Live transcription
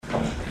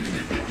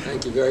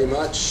Thank you very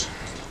much.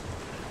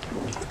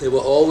 There were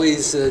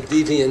always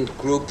deviant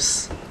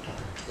groups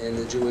in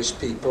the Jewish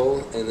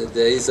people. In the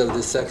days of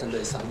the second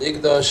Beis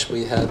Hamikdash,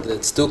 we had the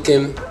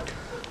Tzdukim,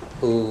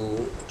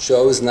 who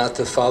chose not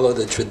to follow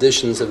the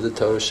traditions of the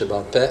Torah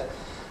Shebaal Peh.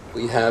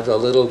 We have a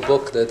little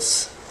book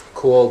that's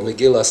called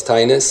Megillas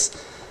Teaneck.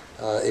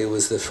 It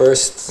was the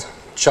first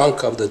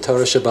chunk of the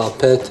Torah Shebaal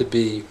Peh to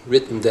be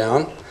written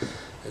down.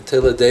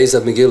 Until the days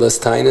of Megillas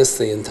Teaneck,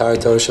 the entire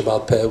Torah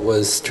Shebaal Peh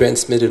was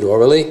transmitted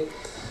orally.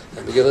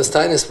 And Megillas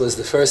Teaneck was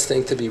the first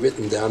thing to be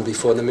written down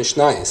before the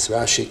Mishnayos.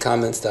 Rashi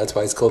comments that's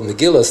why it's called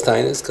Megillas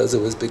Teaneck, because it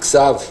was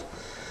Biksav.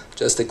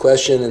 Just a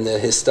question in the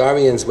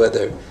historians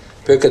whether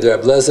Pirkei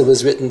Reb Lezer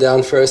was written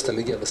down first or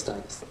Megillas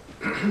Teaneck. So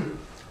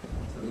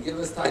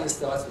Megillas Teaneck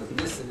starts with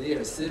Nisan, Iyar,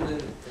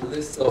 Sivan, a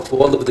list of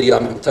all of the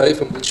Yamim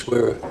Tovim which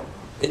were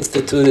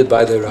instituted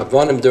by the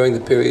Rabbanim during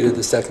the period of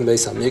the second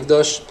Beis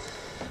Hamikdash.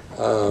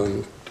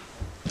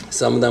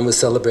 Some of them were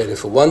celebrated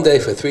for 1 day,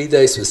 for 3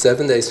 days, for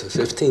 7 days, for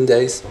 15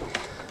 days.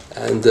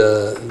 And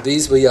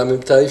these were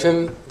Yamim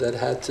Tovim that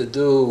had to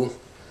do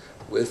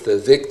with the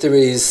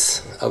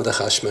victories of the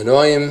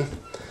Hashmonaim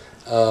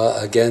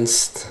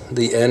against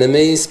the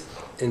enemies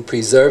in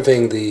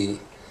preserving the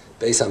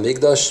Beis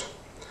Hamikdash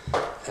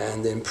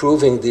and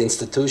improving the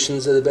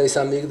institutions of the Beis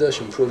Hamikdash,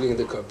 improving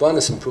the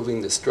Karbanos,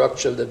 improving the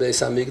structure of the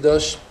Beis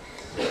Hamikdash.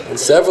 And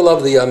several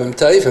of the Yamim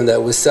Tovim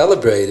that were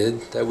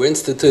celebrated, that were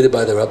instituted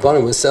by the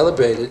Rabbanim, were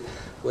celebrated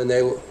when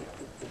they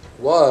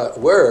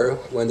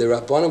when the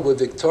Rabbanim were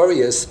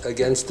victorious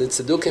against the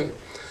Tzedukim.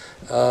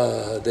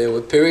 There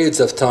were periods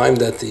of time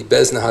that the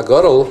Beis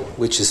Hagadol,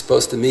 which is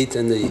supposed to meet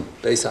in the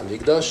Beis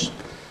Hamikdash,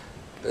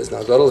 Beis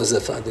Hagadol is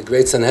the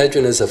Great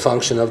Sanhedrin is a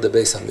function of the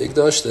Beis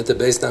Hamikdash, that the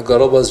Beis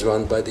Hagadol was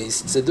run by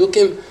these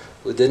Tzedukim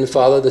who didn't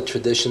follow the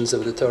traditions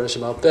of the Torah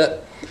Shebaal Peh.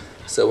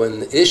 So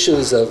when the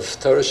issues of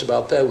Torah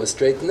Shebaal Peh were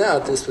straightened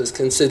out, this was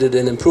considered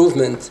an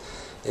improvement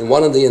in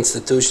one of the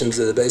institutions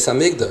of the Beis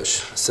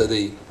Hamikdash. So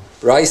the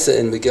Brisa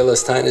in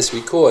Megillas Teaneck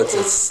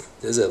records,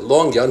 there's a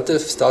long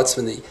yontif, starts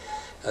from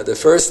the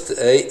first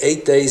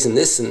 8 days in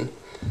Nisan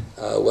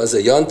was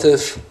a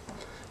yontif.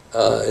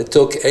 It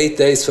took 8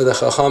 days for the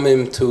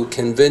Chachamim to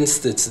convince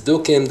the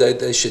Tzedukim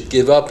that they should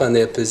give up on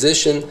their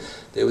position.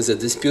 There was a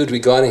dispute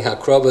regarding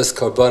Hakrabas,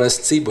 Karbanos,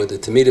 Tzibur, the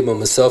Tamidim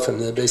U'Masofim in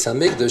the Beis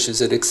Hamikdash. Is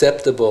it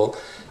acceptable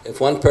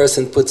if one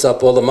person puts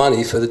up all the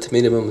money for the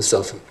Tamidim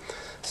U'Masofim?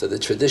 So the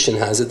tradition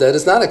has it that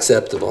it's not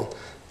acceptable,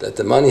 that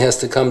the money has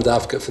to come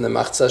dafka from the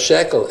Machzah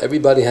Shekel.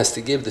 Everybody has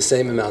to give the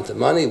same amount of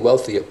money,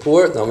 wealthy or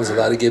poor. No one's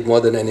allowed to give more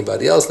than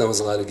anybody else. No one's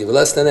allowed to give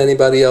less than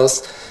anybody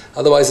else.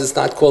 Otherwise, it's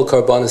not called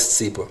Karbanos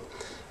Tzibur.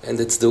 And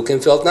the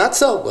Tzdukim felt not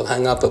so. We'll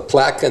hang up a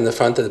plaque in the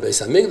front of the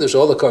Beis Hamikdash.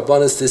 All the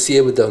Karbanos this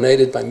year were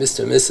donated by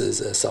Mr. and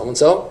Mrs.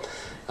 So-and-so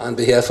on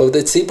behalf of the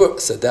Tzibur.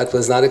 So that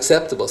was not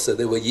acceptable. So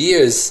there were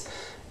years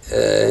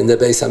in the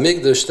Beis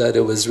Hamikdash that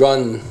it was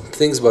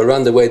things were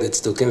run the way that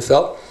Tzdukim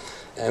felt.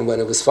 And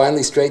when it was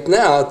finally straightened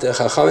out, the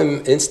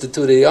Chachamim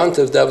instituted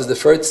Yontif. That was the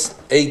first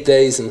 8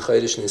 days in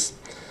Chodesh Nisan.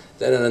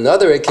 Then on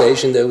another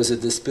occasion, there was a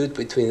dispute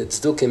between the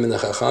Tzdukim and the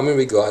Chachamim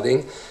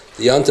regarding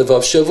the Yontif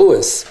of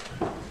Shavuos.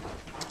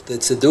 The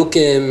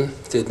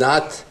Tzedukim did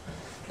not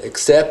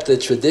accept the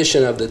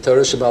tradition of the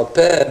Torah Shebaal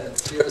Peh.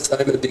 Sfiras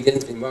Haimah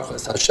begins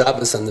Mimachas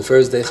HaShabbos on the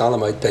first day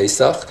Chalamoid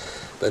Pesach,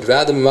 but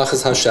rather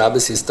Mimachas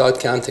HaShabbos you start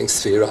counting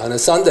Sfira on a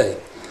Sunday.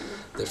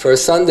 The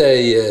first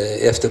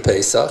Sunday after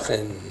Pesach,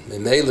 and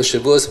Mimei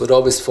Shavuos would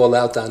always fall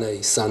out on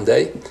a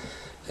Sunday,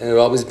 and it would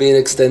always be an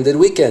extended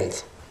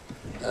weekend.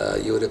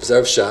 You would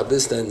observe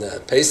Shabbos, then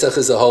Pesach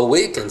is a whole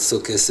week, and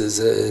Sukkot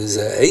is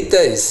 8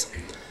 days.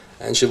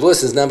 And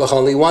Shavuos is never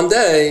only 1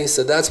 day,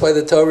 so that's why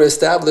the Torah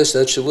established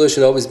that Shavuos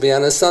should always be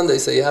on a Sunday,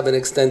 so you have an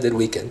extended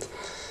weekend.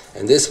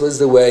 And this was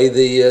the way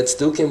the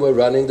Tzdukim were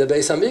running the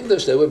Beis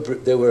Hamikdash.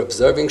 They were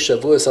observing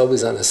Shavuos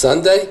always on a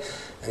Sunday,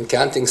 and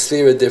counting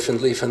Sfira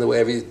differently from the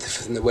way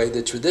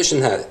the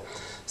tradition had it.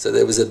 So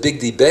there was a big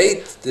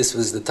debate. This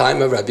was the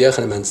time of Rabbi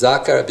Yochanan ben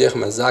Zakkai. Rabbi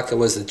Yochanan ben Zakkai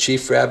was the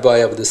chief rabbi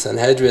of the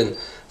Sanhedrin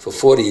for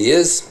 40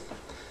 years.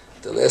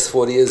 The last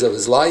 40 years of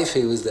his life,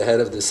 he was the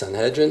head of the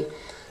Sanhedrin.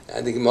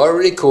 And the Gemara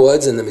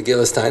records, and the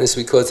Megillas Teaneck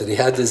records, that he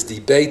had this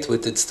debate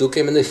with the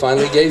Tzdukim, and they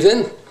finally gave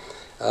in.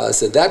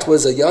 So that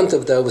was a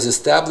yontif that was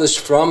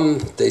established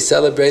they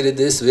celebrated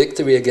this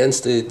victory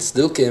against the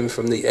Tzdukim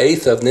from the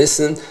 8th of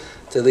Nisan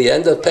till the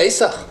end of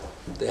Pesach.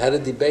 They had a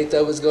debate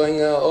that was going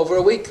over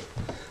a week,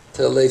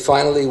 till they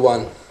finally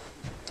won.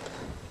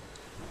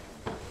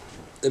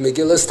 The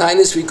Megillas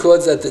Teaneck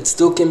records that the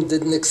Tzdukim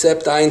didn't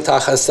accept Ayin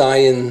Tachas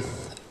Ayin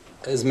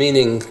as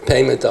meaning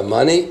payment of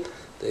money.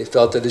 They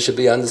felt that it should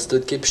be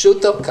understood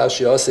kipshuto,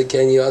 kashiose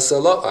ken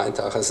yasalo, Ayin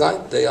Tachas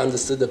Ayin. They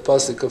understood the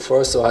pasuk of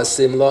first, so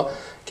hasim lo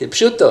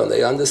kipshuto.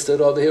 They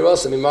understood over here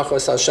also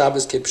Mimachos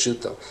HaShabbos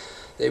kipshuto.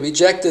 They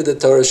rejected the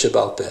Torah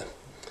Shebaal Peh.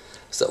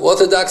 So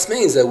Orthodox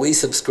means that we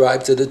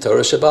subscribe to the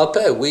Torah Shebaal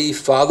Peh. We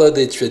follow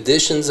the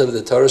traditions of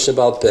the Torah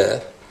Shebaal Peh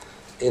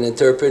in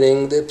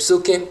interpreting the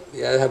psukim.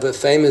 We have a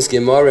famous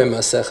Gemara in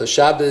Masechah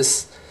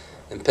Shabbos,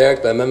 in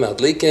Perek by Mem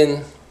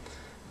Adlikin,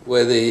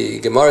 where the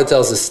Gemara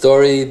tells a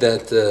story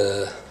that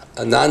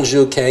a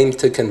non-Jew came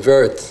to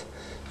convert.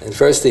 And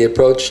first he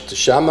approached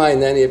Shammai,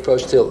 and then he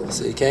approached Hillel.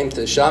 So he came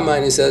to Shammai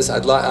and he says,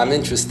 I'm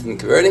interested in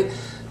converting,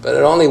 but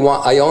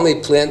I only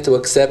plan to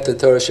accept the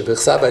Torah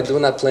Shebichsav. I do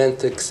not plan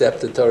to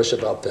accept the Torah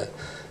Shebal Peh.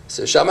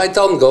 So Shammai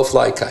told him, go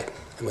fly a kite.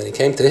 And when he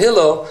came to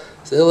Hillel,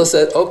 so Hillel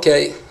said,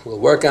 okay, we'll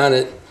work on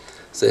it.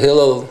 So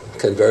Hillel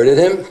converted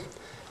him,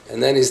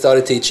 and then he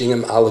started teaching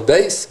him Aleph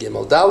Beis,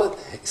 Gimel Dalet.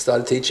 He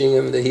started teaching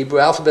him the Hebrew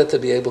alphabet to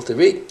be able to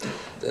read.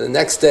 The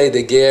next day,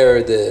 the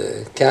ger,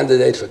 the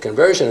candidate for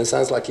conversion, it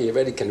sounds like he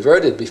already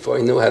converted before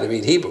he knew how to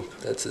read Hebrew.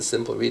 That's a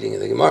simple reading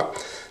of the Gemara.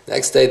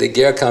 Next day, the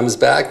ger comes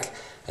back,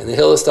 and the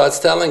Hillel starts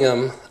telling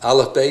him,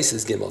 Aleph Beis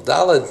is Gimel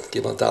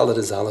Dalet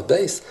is Aleph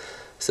Beis.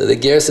 So the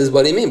ger says,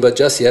 what do you mean? But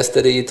just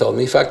yesterday you told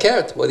me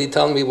fakert. What are you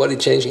telling me? What are you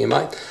changing your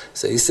mind?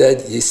 So he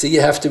said, you see,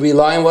 you have to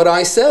rely on what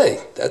I say.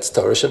 That's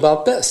Torah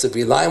Shebal Peh. So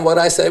rely on what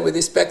I say with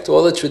respect to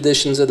all the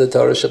traditions of the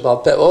Torah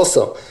Shebal Peh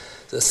also.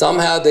 So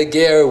somehow the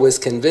ger was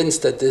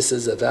convinced that this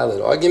is a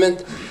valid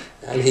argument,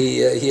 and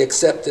he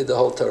accepted the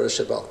whole Torah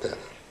Shebal Peh.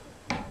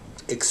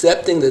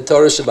 Accepting the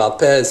Torah Shebal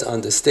Peh's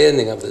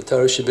understanding of the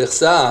Torah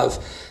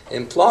Shebichsav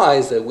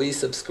implies that we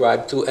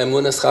subscribe to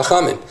Emunas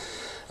Chachamim.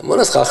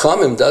 Emunas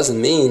Chachamim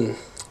doesn't mean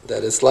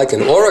that it's like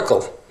an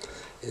oracle.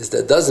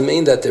 That doesn't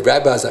mean that the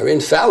rabbis are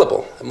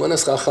infallible.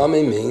 Emunas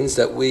Chachamim means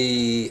that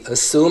we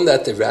assume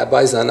that the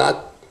rabbis are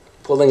not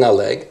pulling our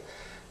leg,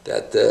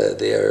 that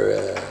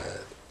they're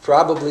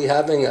probably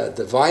having a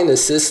divine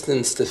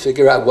assistance to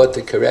figure out what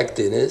the correct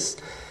din is.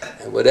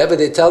 And whatever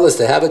they tell us,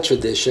 they have a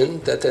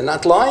tradition, that they're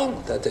not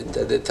lying, that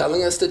they're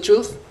telling us the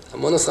truth.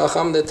 Emunas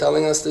Chacham, they're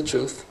telling us the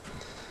truth.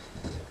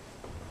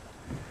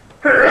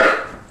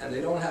 And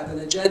they don't have an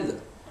agenda.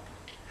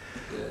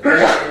 The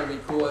Mishnah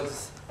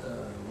records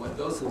what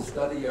those who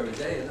study Yoreh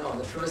De'ah know. On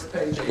the first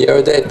page of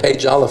Yoreh De'ah,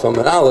 page Aleph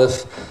Amud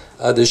Aleph,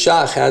 the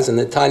Shach has in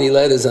the tiny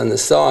letters on the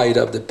side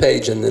of the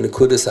page and the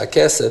Nekudas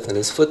HaKesef and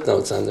his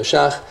footnotes on the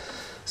Shach.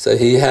 So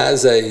he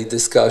has a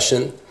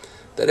discussion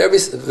that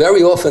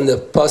very often the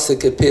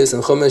pasuk appears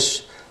in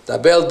Chumash,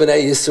 Dabel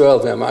b'nei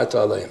Yisrael ve'amartu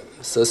aleim.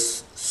 So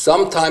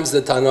sometimes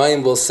the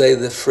Tanoim will say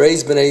the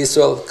phrase b'nei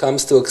Yisrael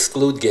comes to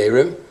exclude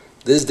gerim.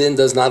 This din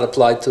does not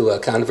apply to a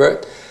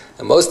convert.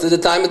 And most of the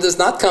time it does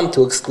not come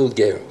to exclude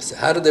gerim. So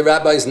how do the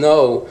rabbis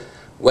know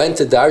when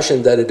to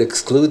darshan that it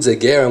excludes a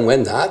ger and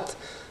when not?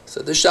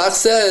 So the Shach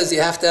says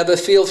you have to have a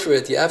feel for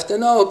it. You have to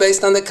know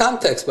based on the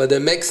context, but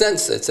it makes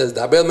sense. It says,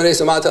 so a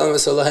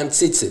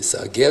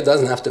ger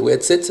doesn't have to wear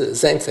tzitzis, the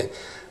same thing.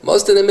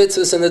 Most of the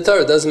mitzvahs in the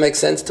Torah doesn't make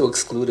sense to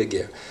exclude a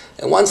ger.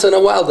 And once in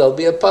a while there'll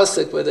be a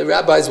pasuk where the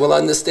rabbis will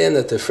understand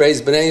that the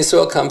phrase Bnei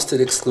Yisrael comes to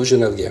the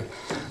exclusion of ger.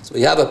 So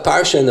we have a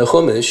parsha in the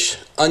Chumash,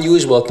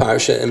 unusual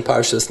parsha in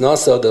Parshas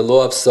Nasa, the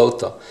law of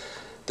Sota.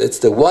 It's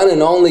the one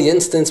and only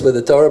instance where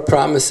the Torah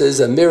promises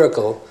a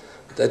miracle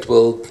that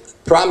will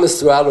promise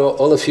throughout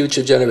all the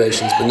future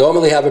generations. We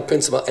normally have a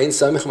principle, Ein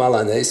Samich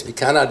Malanes. We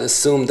cannot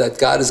assume that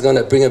God is going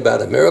to bring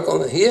about a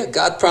miracle. Here,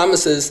 God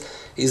promises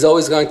He's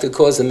always going to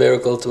cause a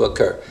miracle to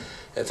occur.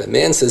 If a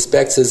man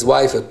suspects his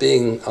wife of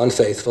being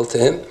unfaithful to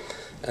him,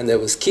 and there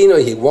was kino,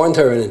 he warned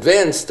her in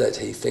advance that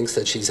he thinks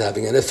that she's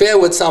having an affair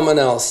with someone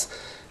else,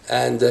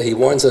 and he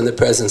warns her in the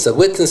presence of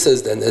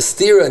witnesses. Then there's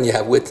stira, and you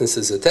have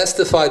witnesses who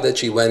testify that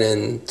she went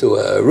into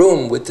a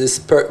room with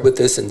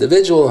this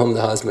individual whom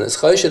the husband is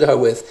choshed her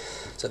with.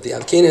 So if the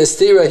Avkina is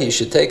stira, he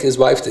should take his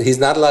wife he's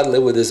not allowed to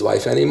live with his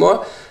wife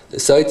anymore. The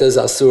Soita is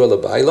Asura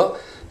L'Baila.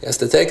 He has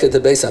to take her to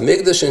Beis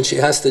HaMikdash, and she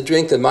has to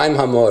drink the Maim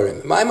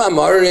HaMorim. Maim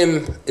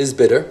HaMorim is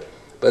bitter,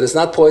 but it's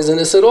not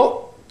poisonous at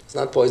all. It's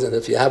not poison.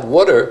 If you have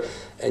water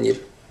and you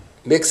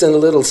mix in a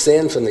little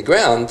sand from the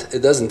ground, it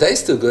doesn't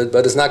taste too good,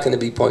 but it's not going to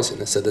be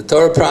poisonous. So the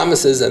Torah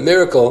promises a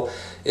miracle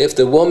if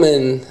the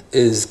woman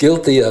is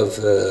guilty of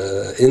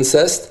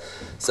incest.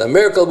 So a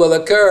miracle will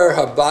occur,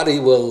 her body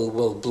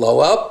will blow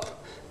up,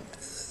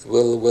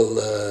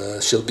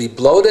 she'll be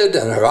bloated,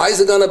 and her eyes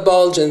are going to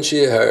bulge, and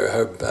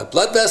her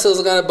blood vessels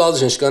are going to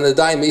bulge, and she's going to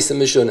die misa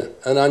mishuna,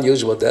 an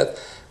unusual death,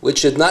 which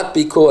should not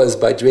be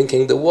caused by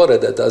drinking the water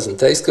that doesn't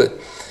taste good.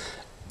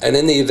 And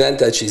in the event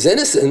that she's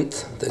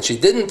innocent, that she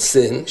didn't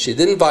sin, she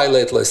didn't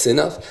violate lo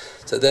sinaf,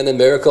 so then a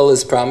miracle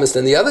is promised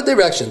in the other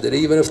direction, that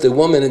even if the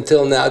woman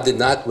until now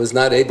was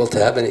not able to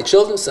have any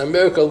children, so a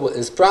miracle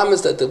is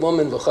promised that the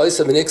woman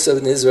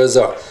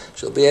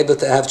she'll be able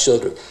to have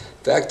children.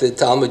 In fact, the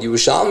Talmud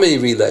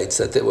Yerushalmi relates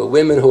that there were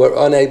women who were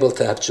unable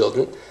to have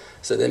children,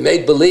 so they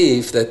made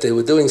believe that they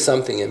were doing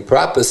something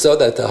improper so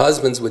that the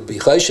husbands would be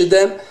choshed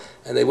them,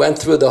 and they went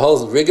through the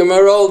whole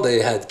rigmarole. They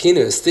had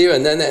kinu estir,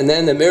 and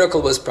then the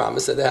miracle was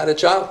promised that they had a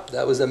child.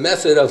 That was a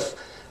method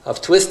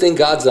of twisting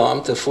God's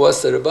arm to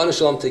force the Rebbeinu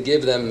Shalom to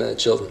give them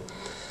children.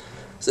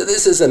 So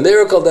this is a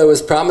miracle that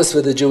was promised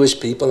for the Jewish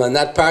people, and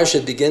that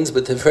parsha begins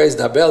with the phrase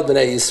Dabel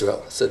b'nei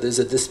Yisrael. So there's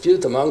a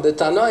dispute among the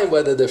Tanoim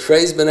whether the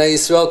phrase b'nei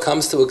Yisrael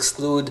comes to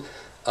exclude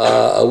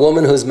a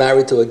woman who's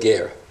married to a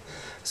ger.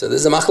 So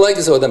there's a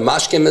machlekes, or the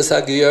mashkim is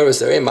hagiyoris,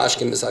 there ain't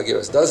mashkim is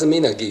hagiyoris. Doesn't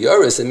mean a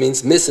giyoris, it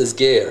means Mrs.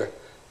 Ger.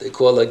 They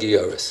call her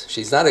giyoris.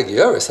 She's not a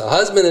giyoris. Her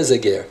husband is a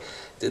ger.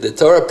 Did the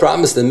Torah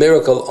promise the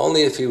miracle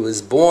only if he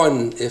was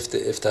born, if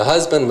the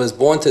husband was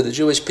born to the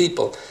Jewish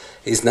people,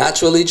 he's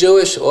naturally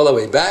Jewish all the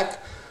way back?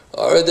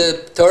 Or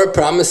the Torah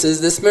promises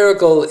this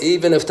miracle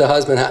even if the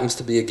husband happens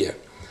to be a ger?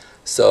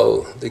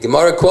 So the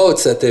Gemara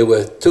quotes that there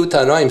were two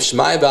Tanoim,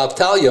 Shmai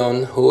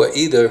v'Avtalyon, who were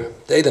either,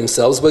 they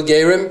themselves were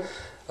gerim,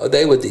 or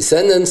they were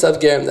descendants of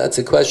gerim. That's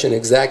a question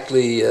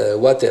exactly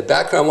what their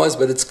background was,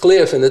 but it's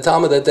clear from the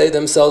Talmud that they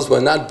themselves were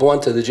not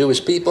born to the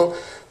Jewish people.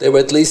 They were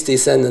at least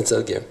descendants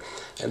of gerim.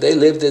 And they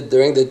lived it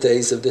during the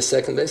days of the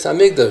second Beis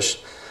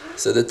HaMikdash.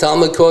 So the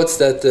Talmud quotes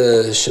that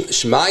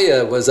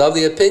Shmaya was of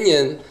the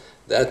opinion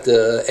that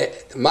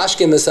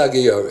Mashkim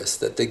Esagiyoris,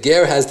 that the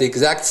ger has the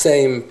exact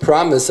same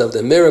promise of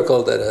the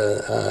miracle that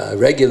a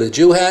regular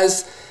Jew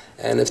has,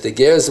 and if the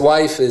ger's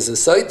wife is a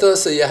soito,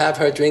 so you have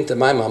her drink the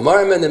Maim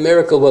HaMarim and the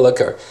miracle will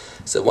occur.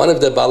 So one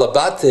of the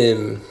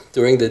Balabatim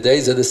during the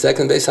days of the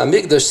second Beis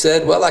HaMikdash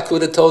said, well, I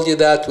could have told you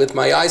that with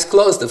my eyes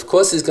closed. Of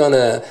course he's going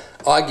to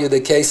argue the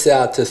case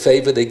out to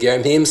favor the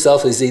ger. He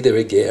himself is either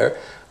a ger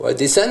or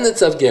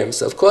descendants of gerim.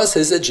 So of course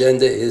his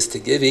agenda is to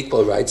give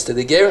equal rights to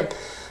the gerim.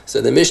 So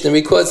the Mishnah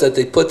records that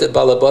they put the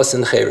balabas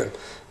in cherem,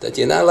 that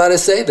you're not allowed to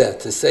say that.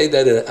 To say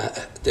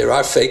that there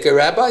are faker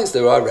rabbis,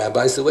 there are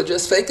rabbis who are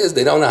just fakers.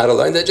 They don't know how to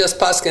learn. They're just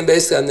paskin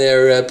based on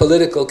their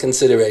political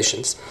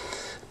considerations.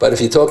 But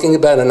if you're talking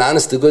about an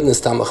honest to goodness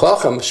Talmid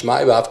Chacham,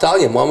 Shmai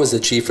v'Avtalyon, one was the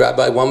chief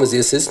rabbi, one was the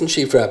assistant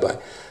chief rabbi.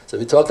 So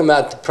if you're talking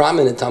about the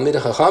prominent Talmid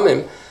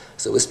Chachamim,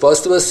 so we're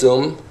supposed to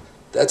assume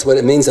that's what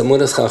it means,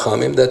 Amunas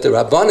Chachamim, that the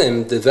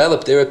Rabbanim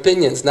developed their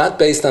opinions not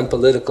based on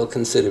political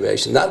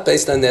consideration, not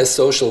based on their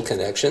social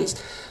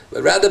connections,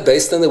 but rather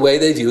based on the way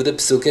they view the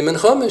Psukim and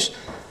Chumash,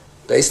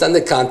 based on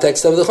the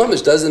context of the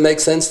Chumash. Does it make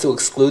sense to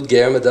exclude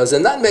gerim, or does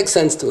it not make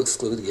sense to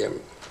exclude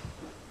gerim?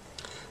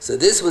 So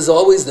this was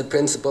always the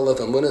principle of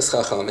Amunas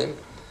Chachamim.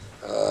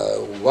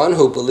 One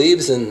who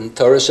believes in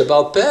Torah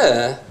Shebal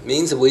Peh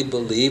means that we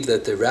believe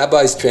that the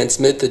rabbis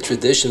transmit the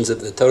traditions of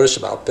the Torah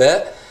Shebal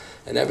Peh,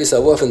 and every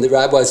so often the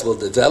rabbis will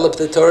develop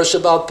the Torah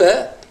Shebal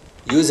Peh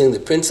using the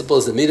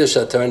principles of Midrash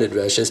HaTorah and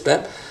Dreshes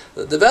Peh.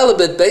 They'll develop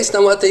it based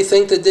on what they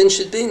think the din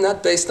should be,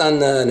 not based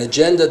on an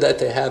agenda that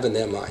they have in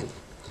their mind.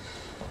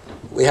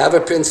 We have a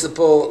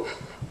principle,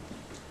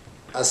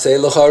 Aseh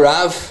L'cha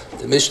Rav.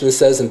 The Mishnah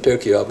says in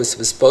Pirkei Avos,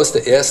 we're supposed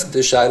to ask the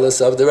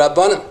shaylos of the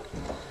Rabbanim.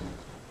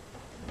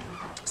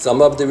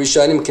 Some of the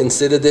Rishonim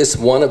consider this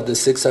one of the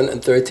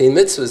 613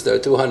 mitzvahs. There are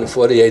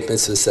 248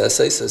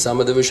 mitzvahs, so some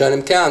of the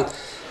Rishonim count.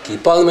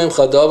 If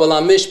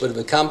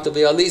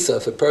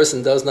a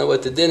person doesn't know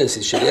what the din is,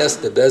 he should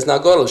ask the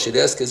Bezna Gadol, should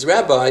ask his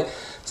rabbi.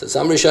 So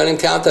some Rishonim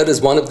count that as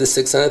one of the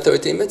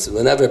 613 mitzvahs.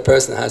 Whenever a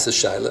person has a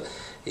shayla,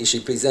 he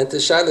should present the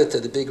shayla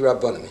to the big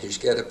rabbanim. He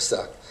should get a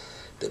psak.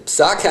 The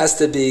psak has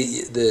to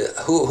be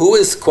who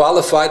is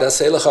qualified.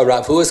 Aseh L'cha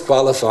Rav, who is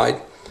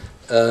qualified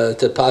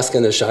to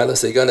paskin a shayla?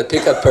 So you're going to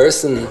pick a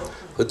person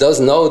who does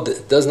know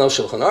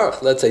Shulchan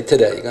Aruch. Let's say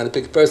today, you're going to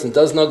pick a person who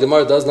does know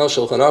Gemara, does know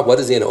Shulchan Aruch. What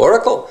is he, an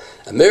oracle?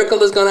 A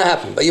miracle is going to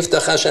happen.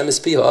 V'yiftach Hashem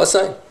es pihu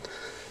asay.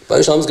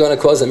 Baruch Shalom is going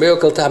to cause a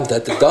miracle to happen,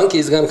 that the donkey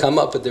is going to come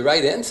up with the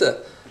right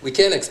answer. We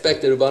can't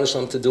expect the Rebbeinu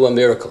Shalom to do a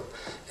miracle.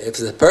 If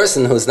it's a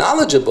person who's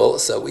knowledgeable,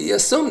 so we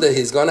assume that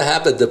he's going to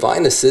have a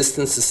divine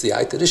assistance to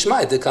Siyata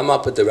D'Shmai to come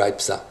up with the right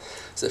psak.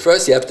 So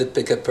first you have to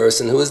pick a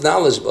person who is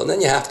knowledgeable. And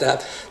then you have to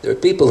have, there are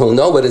people who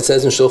know what it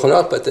says in Shulchan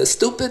Aruch, but they're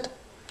stupid.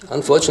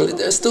 Unfortunately,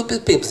 they're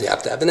stupid people. So you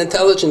have to have an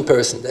intelligent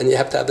person. Then you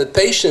have to have a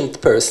patient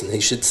person. He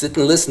should sit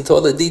and listen to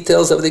all the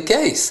details of the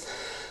case.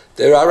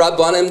 There are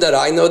Rabbanim that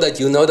I know, that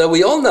you know, that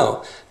we all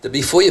know, that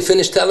before you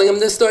finish telling them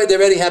this story, they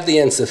already have the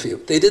answer for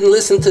you. They didn't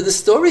listen to the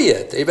story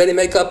yet. They already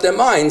make up their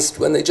minds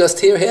when they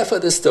just hear half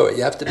of the story.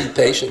 You have to be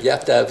patient. You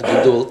have to have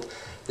gedult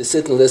to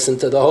sit and listen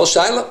to the whole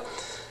shayla.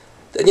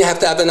 Then you have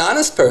to have an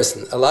honest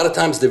person. A lot of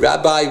times the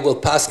rabbi will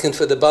paskin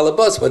for the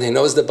balabas when he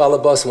knows the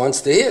balabas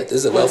wants to hear. This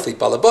is a wealthy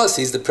balabas.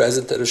 He's the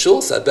president of the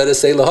shul, so I better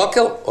say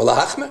lahakel or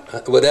lahachmer,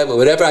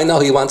 whatever I know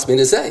he wants me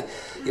to say.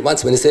 He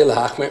wants me to say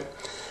lahachmer.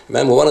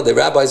 Remember, one of the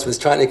rabbis was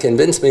trying to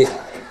convince me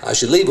I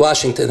should leave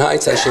Washington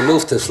Heights, I should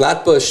move to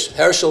Flatbush,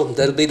 Herschel,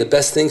 that'll be the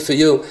best thing for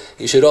you.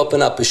 You should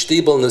open up a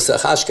shtibel,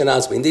 Nusach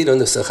Ashkenaz, we need a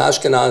Nusach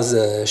Ashkenaz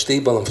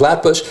shtibel in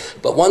Flatbush.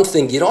 But one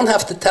thing, you don't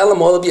have to tell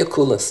him all of your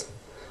kulas.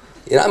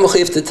 You're not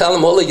mechuyev to tell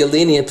them all of your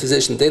lenient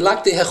position. They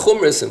like the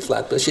hechumras in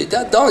Flatbush.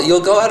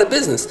 You'll go out of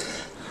business.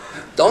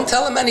 Don't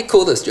tell them any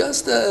kulas.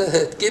 Just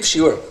give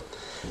shiur.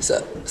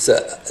 So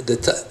the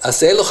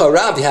Aseh L'cha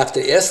Rav, you have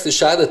to ask the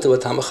shayla to a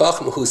Talmid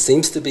Chacham who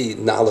seems to be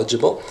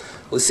knowledgeable,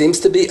 who seems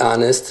to be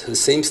honest, who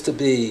seems to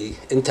be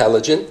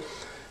intelligent,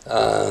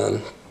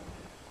 that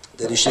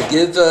he should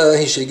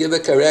give a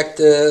correct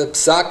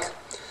psak.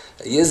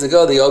 Years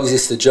ago, they always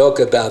used to joke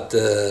about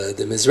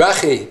the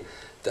Mizrahi,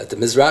 that the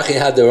Mizrahi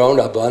had their own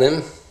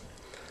Rabbanim,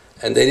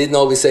 and they didn't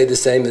always say the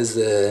same as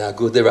the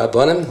Aguda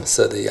Rabbanim.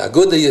 So the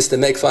Aguda used to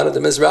make fun of the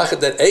Mizrahi,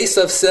 that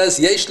Esav says,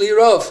 Yesh li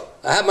Rov,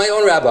 I have my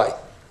own rabbi.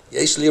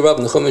 Yesh li Rov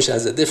in the Chumash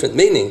has a different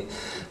meaning,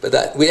 but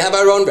that we have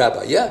our own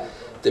rabbi, yeah.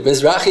 The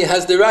Mizrahi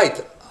has the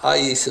right.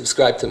 I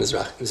subscribe to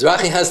Mizrahi.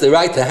 Mizrahi has the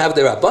right to have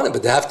their Rabbanim,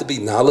 but they have to be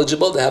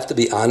knowledgeable, they have to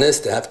be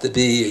honest, they have to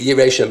be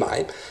Yirei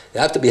Shemayim, they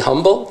have to be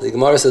humble. The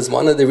Gemara says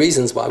one of the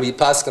reasons why we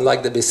paskin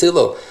like the Beis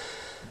Hillel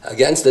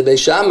against the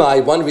Beis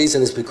Shammai, one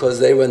reason is because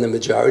they were in the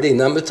majority.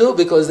 Number two,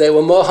 because they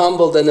were more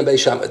humble than the Beis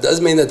Shammai. It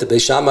doesn't mean that the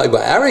Beis Shammai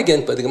were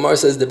arrogant, but the Gemara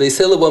says the Beis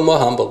Hillel were more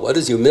humble. What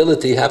does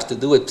humility have to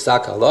do with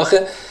Psak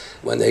Halacha?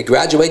 When they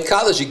graduate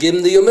college, you give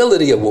them the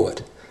humility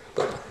award.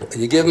 But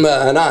you give them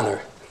an honor.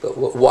 But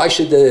why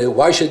should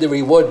the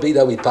reward be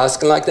that we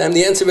paskin like that? And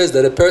the answer is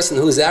that a person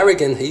who's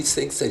arrogant, he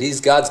thinks that he's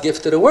God's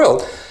gift to the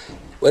world.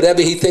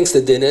 Whatever he thinks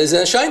the din is,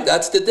 and shine,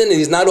 that's the din.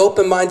 He's not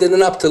open-minded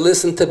enough to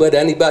listen to what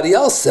anybody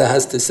else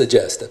has to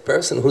suggest. A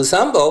person who's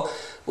humble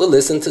will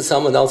listen to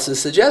someone else's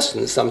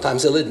suggestions.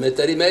 Sometimes he'll admit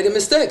that he made a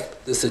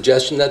mistake. The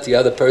suggestion that the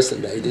other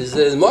person made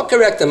is more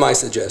correct than my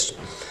suggestion.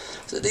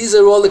 So these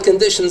are all the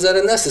conditions that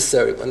are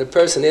necessary. When a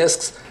person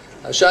asks,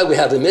 Shai, we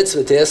have a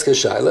mitzvah to ask a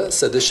shaila,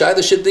 so the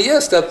shaila should be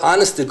asked of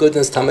honest to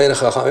goodness, Tamei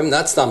Chachamim,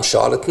 not some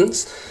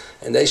charlatans,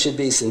 and they should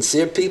be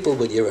sincere people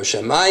with Yirei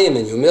Shemayim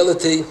and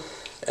humility,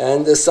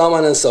 and so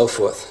on and so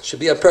forth. Should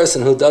be a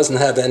person who doesn't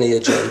have any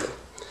agenda.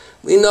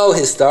 We know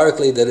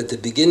historically that at the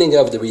beginning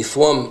of the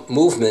Reform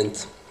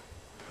movement,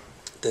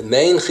 the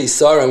main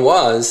chisaron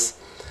was,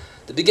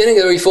 the beginning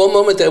of the Reform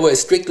movement, they were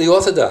strictly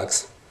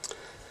Orthodox.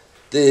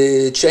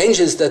 The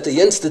changes that they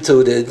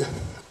instituted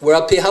were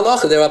al pi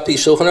halacha, they were al pi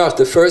Shulchan Aruch.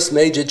 The first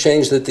major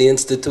change that they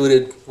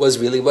instituted was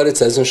really what it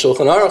says in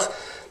Shulchan Aruch,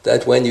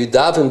 that when you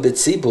daven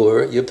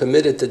b'tzibur, you're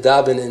permitted to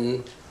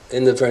daven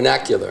in the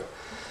vernacular.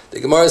 The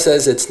Gemara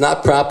says it's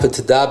not proper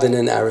to daven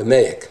in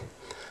Aramaic.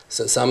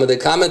 So some of the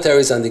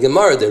commentaries on the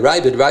Gemara, the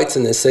Ravid writes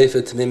in the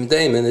Sefer Tamim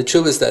Deim, and the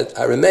truth is that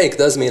Aramaic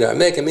doesn't mean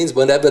Aramaic, it means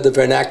whatever the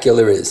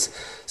vernacular is.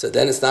 So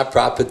then it's not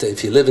proper to,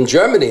 if you live in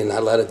Germany, you're not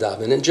allowed to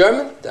daven in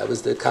German. That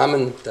was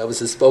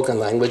the spoken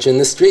language in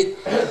the street.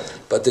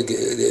 But the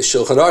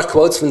Shulchan Aruch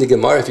quotes from the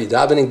Gemara, if you're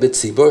davening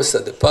b'tzibur, so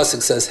the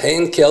pasuk says,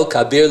 Hein kel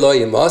kabir lo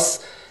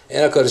yimos, the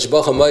rabbim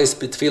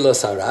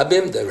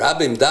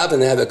daven,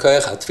 they have a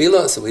koyach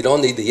hatfilah, so we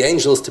don't need the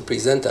angels to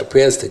present our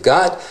prayers to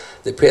God.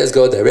 The prayers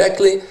go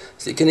directly,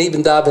 so you can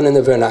even daven in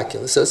the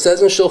vernacular. So it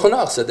says in Shulchan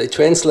Aruch, so they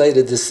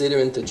translated the Siddur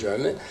into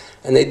German,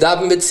 and they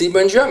daven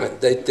b'tzibur in German.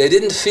 They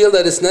didn't feel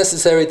that it's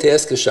necessary to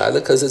ask a shayla,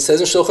 because it says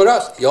in Shulchan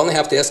Aruch, you only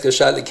have to ask a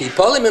shayla, ki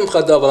palim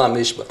imcha davar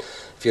mishpat.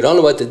 If you don't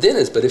know what the din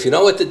is, but if you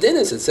know what the din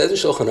is, it says in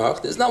Shulchan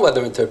Aruch, there's no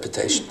other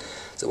interpretation.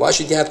 So why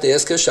should you have to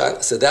ask a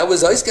shayla? So that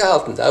was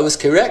ausgehalten, that was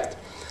correct.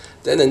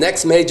 Then the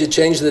next major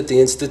change that they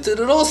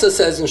instituted also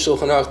says in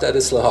Shulchan Aruch that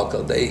it's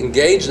lahakal. They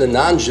engaged a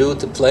non-Jew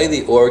to play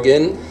the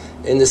organ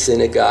in the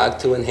synagogue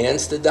to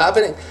enhance the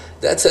davening.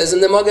 That says in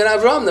the Magen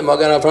Avram. The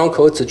Magen Avram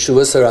quotes a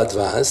Tshuvas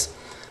Haradvaz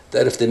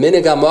that if the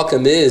minhag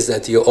HaMakom is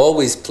that you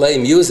always play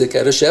music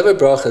at a Sheva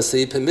Bracha, so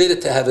you're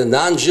permitted to have a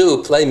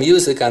non-Jew play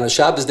music on a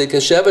Shabbos Dik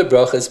Sheva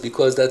Brachas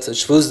because that's a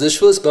Shvuz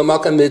D'Shvuz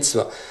B'Makam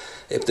Mitzvah.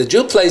 If the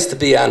Jew plays the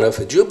piano, if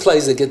a Jew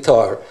plays a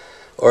guitar,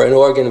 or an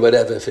organ,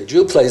 whatever. If a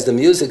Jew plays the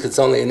music, it's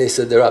only an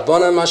Issa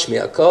D'Rabbanan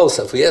Mashmi'a Kol.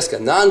 So if we ask a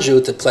non-Jew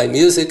to play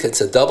music,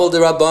 it's a double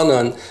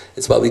D'Rabbanan.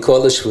 It's what we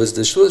call a Shvuz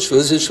D'Shvuz.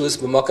 Shvuz D'Shvuz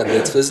B'Makam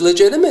Mitzvah is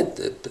legitimate.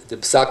 The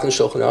Psak and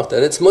Shulchan Aruch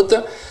that it's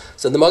mutter.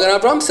 So the Magen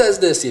Avram says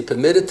this, you're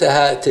permitted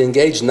to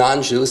engage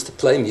non-Jews to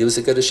play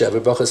music at a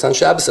Sheva Brachas on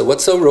Shabbos. So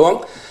what's so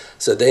wrong?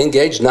 So they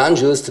engaged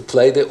non-Jews to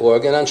play the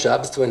organ on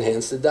Shabbos to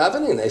enhance the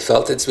davening. They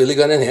felt it's really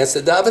going to enhance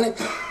the davening.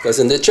 Because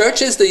in the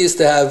churches, they used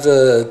to have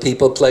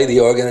people play the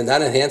organ and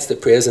that enhanced the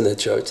prayers in the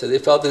church. So they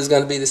felt it was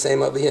going to be the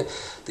same over here.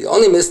 The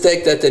only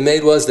mistake that they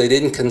made was they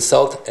didn't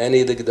consult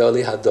any of the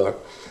Gedolei Hador.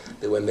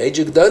 There were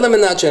major Gedolim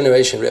in that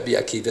generation. Rabbi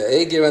Akiva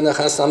Eger and the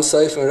Chassam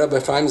Sofer and Rabbi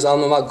Chaim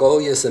Zalman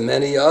Margolius and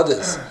many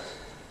others.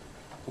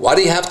 Why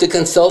do you have to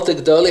consult the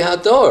Gedolei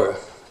Hador?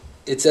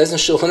 It says in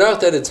Shulchan Aruch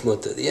that it's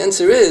mutter. The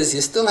answer is, you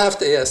still have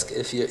to ask,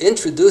 if you're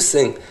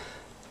introducing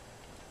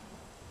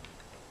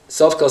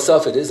Sof Kol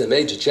Sof, it is a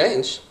major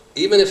change,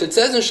 even if it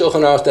says in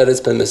Shulchan Aruch that it's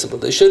permissible,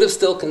 they should have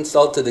still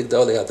consulted the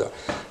Gedolei Hador.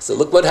 So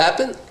look what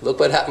happened. Look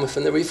what happened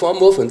from the Reform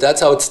movement.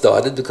 That's how it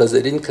started, because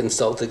they didn't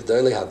consult the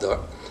Gedolei Hador.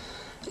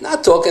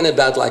 Not talking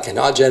about like in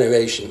our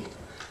generation.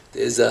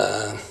 There's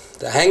the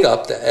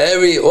hang-up that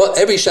every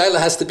shayla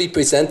has to be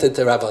presented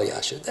to Rabbi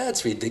Yasher.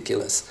 That's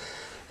ridiculous.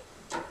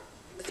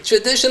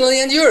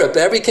 Traditionally in Europe,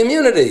 every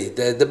community,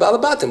 the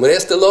Balabatim would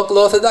ask the local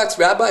Orthodox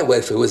rabbi. Well,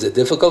 if it was a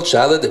difficult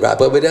shayla, the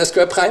rabbi would ask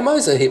Reb Chaim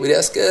Ozer. He would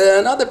ask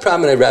another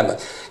prominent rabbi.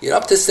 You're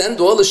up to send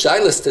all the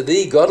shaylas to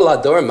the Gadol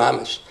Hador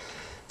Mamish.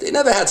 They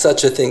never had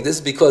such a thing. This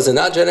is because in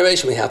our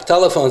generation we have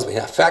telephones, we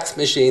have fax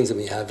machines, and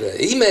we have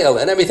email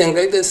and everything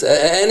like this.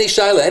 Any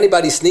shayla,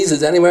 anybody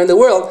sneezes anywhere in the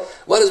world,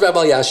 what does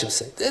Rabbi Yashiv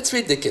say? That's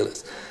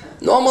ridiculous.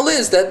 Normal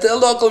is that the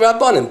local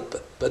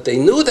rabbanim, but they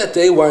knew that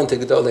they weren't a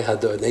Gedolei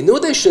Hador. They knew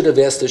they should have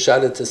asked the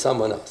shayla to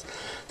someone else.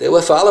 They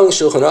were following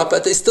Shulchan Aruch,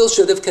 but they still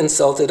should have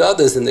consulted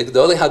others, and the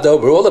Gedolei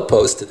Hador were all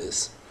opposed to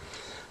this.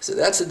 So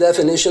that's the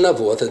definition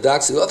of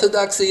orthodoxy.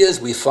 Orthodoxy is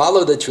we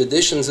follow the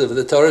traditions of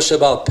the Torah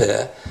Shebaal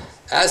Peh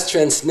as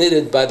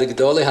transmitted by the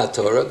Gedolei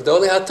HaTorah.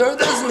 Gedolei HaTorah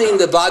doesn't mean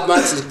the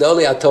Vadmatz is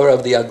Gedolei HaTorah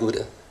of the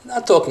Aguda.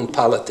 not talking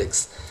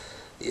politics.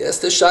 He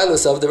asked the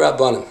shilas of the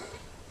Rabbanim.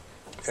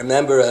 I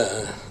remember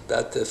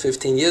about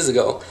 15 years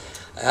ago,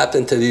 I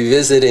happened to be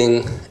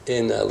visiting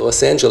in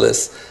Los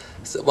Angeles.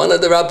 So one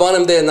of the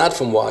Rabbanim there, not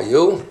from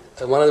YU,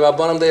 one of the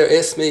Rabbanim there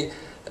asked me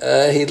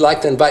he'd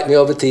like to invite me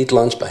over to eat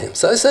lunch by him.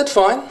 So I said,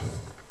 fine.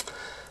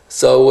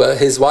 So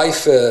his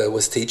wife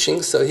was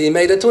teaching, so he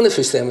made a tuna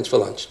fish sandwich for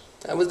lunch.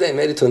 I was there, he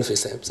made a tuna fish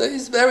sandwich. So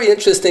he's a very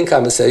interesting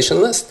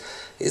conversationalist.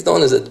 He's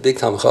known as a big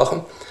Talmid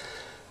Chacham.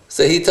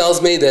 So he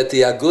tells me that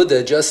the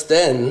Aguda just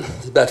then,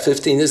 about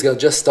 15 years ago,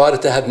 just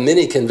started to have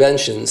mini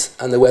conventions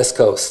on the West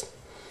Coast.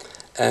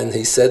 And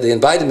he said they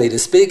invited me to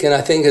speak, and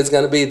I think it's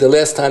going to be the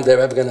last time they're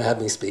ever going to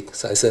have me speak.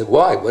 So I said,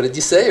 why? What did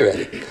you say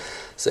already?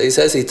 So he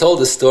says he told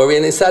the story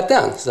and he sat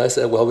down. So I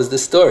said, what was the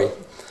story?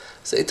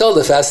 So he told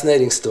a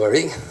fascinating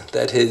story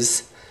that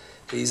his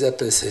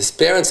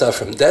parents are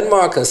from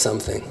Denmark or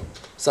something,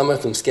 somewhere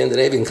from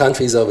Scandinavian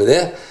countries over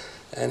there,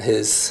 and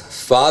his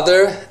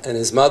father and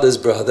his mother's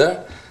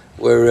brother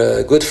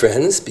were good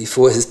friends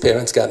before his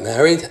parents got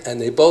married, and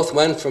they both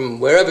went from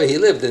wherever he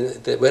lived,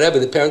 wherever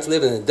the parents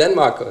lived in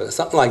Denmark or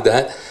something like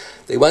that,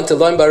 they went to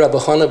learn by Rabbi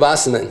Chana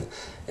Wasserman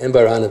in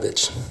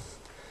Baranovich.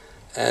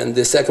 And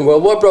the Second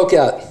World War broke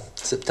out,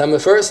 September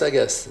 1st, I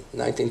guess,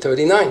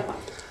 1939.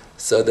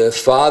 So the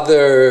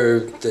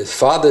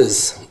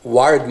fathers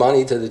wired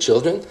money to the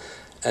children,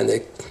 and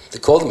they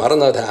called them, I don't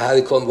know how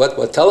they called them,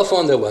 what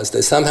telephone there was.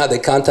 Somehow they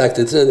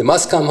contacted them, they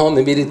must come home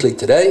immediately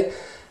today,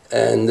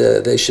 and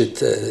they should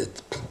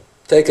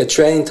take a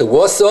train to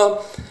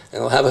Warsaw,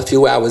 and they'll have a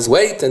few hours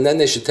wait, and then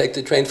they should take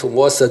the train from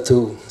Warsaw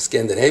to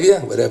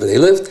Scandinavia, wherever they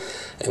lived.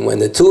 And when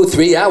the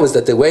 2-3 hours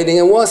that they're waiting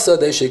in Warsaw,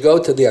 they should go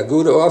to the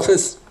Aguda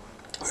office.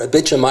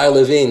 Rabbi Shammai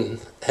Levin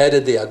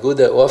headed the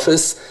Aguda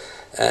office,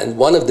 and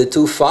one of the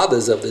two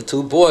fathers of the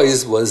two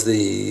boys was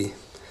the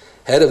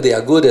head of the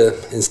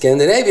Aguda in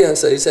Scandinavia.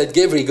 So he said,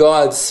 give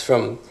regards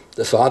from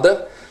the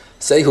father,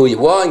 say who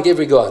you are, and give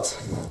regards.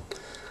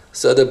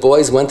 So the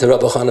boys went to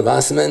Rabbi Chana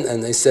Wasserman,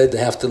 and they said they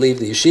have to leave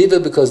the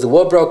yeshiva because the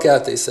war broke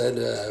out. They said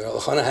Rabbi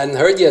Chana hadn't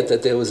heard yet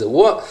that there was a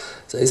war.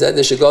 So he said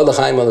they should go to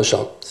Chaim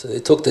Alashon. So they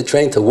took the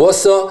train to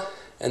Warsaw,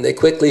 and they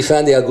quickly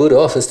found the Aguda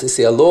office to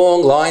see a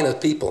long line of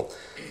people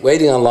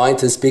waiting online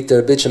to speak to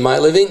Rabbi Shammai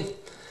Levin.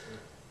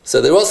 So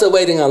they're also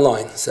waiting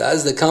online. So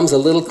as it comes a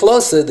little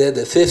closer, they're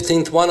the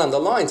 15th one on the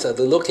line. So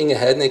they're looking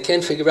ahead and they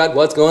can't figure out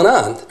what's going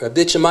on.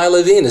 Rabbi Shammai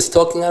Levin is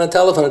talking on a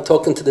telephone and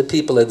talking to the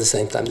people at the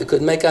same time. They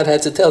couldn't make out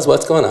heads or tails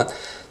what's going on.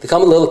 They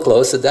come a little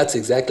closer, that's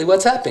exactly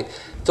what's happening.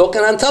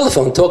 Talking on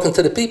telephone, talking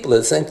to the people at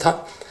the same time.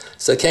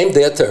 So it came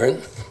their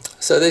turn.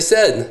 So they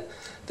said,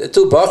 the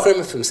two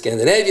Bachrim from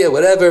Scandinavia,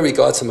 whatever,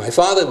 regards to my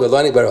father, we're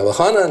learning about Rabbi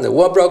Chana, and the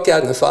war broke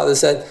out, and the father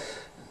said,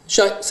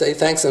 sure, say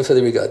thanks them for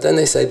the regard. Then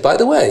they say, by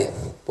the way,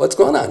 what's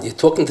going on? You're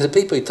talking to the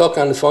people, you're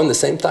talking on the phone at the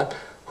same time.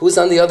 Who's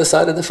on the other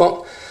side of the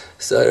phone?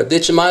 So Rabbi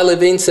Shammai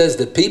Levin says,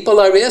 the people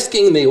are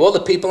asking me, all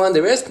the people on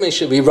there ask me,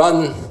 should we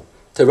run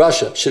to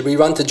Russia? Should we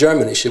run to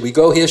Germany? Should we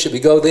go here? Should we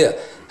go there?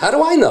 How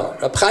do I know?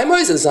 Rabbi Chaim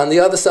Oizer is on the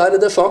other side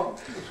of the phone.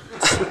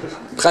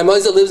 Chaim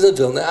Oizer lives in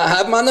Vilna. I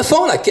have him on the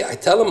phone. I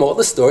tell him all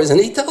the stories, and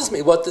he tells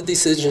me what the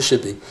decision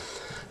should be.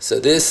 So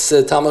this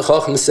Talmid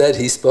Chacham said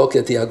he spoke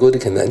at the Aguda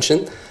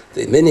convention,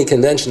 the mini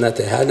convention that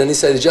they had, and he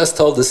said he just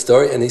told the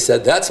story, and he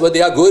said that's what the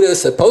Aguda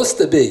is supposed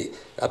to be.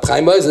 Rabbi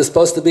Chaim Oizer is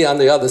supposed to be on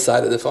the other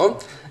side of the phone,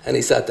 and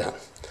he sat down.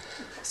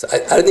 So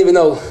I didn't even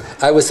know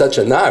I was such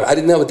a nar. I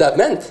didn't know what that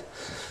meant.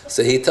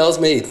 So he tells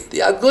me, the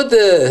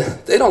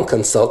Aguda, they don't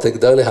consult the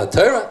Gedolei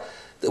HaTorah.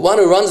 The one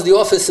who runs the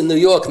office in New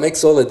York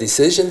makes all the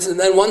decisions, and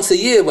then once a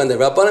year when the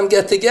Rabbanim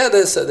get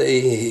together, so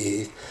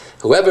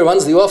whoever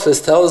runs the office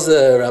tells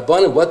the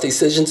Rabbanim what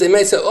decisions they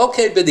made. So,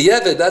 okay,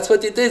 b'diavad, that's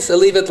what you did, so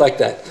leave it like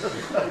that.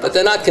 But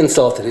they're not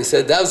consulted. He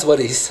said, that was what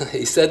he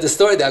said the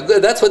story. The Aguda,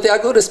 that's what the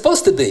Aguda is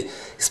supposed to be.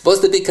 He's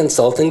supposed to be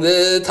consulting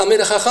the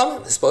Talmidei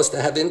Chacham. He's supposed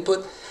to have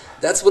input.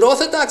 That's what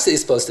Orthodoxy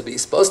is supposed to be.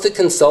 He's supposed to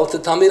consult the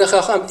Talmidei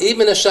Chacham,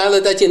 even a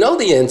shaila that you know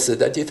the answer,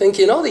 that you think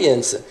you know the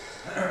answer.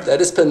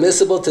 That is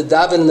permissible to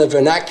daven in the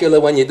vernacular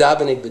when you're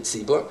davening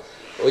b'tzibur.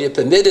 Or you're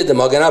permitted, the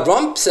Magen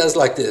Avraham says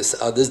like this.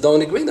 Others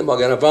don't agree. The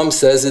Magen Avraham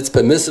says it's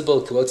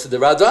permissible, quotes the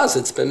Radvaz,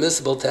 it's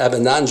permissible to have a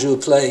non-Jew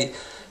play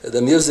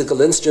the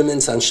musical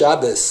instruments on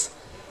Shabbos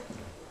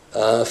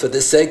for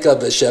the sake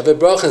of a Sheva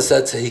Brachas,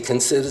 that he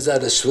considers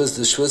that a shvuz,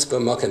 the shvuz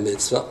b'makom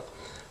mitzvah.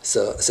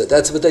 So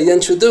that's what they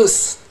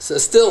introduced. So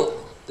still,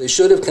 they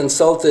should have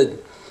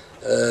consulted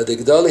the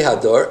Gedolei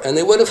Hador, and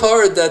they would have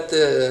heard that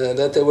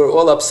they were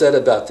all upset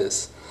about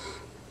this.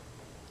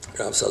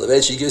 Rav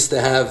Soloveitchik used to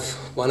have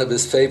one of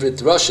his favorite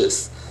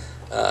drushes.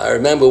 I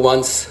remember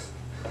once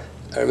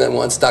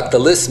Dr.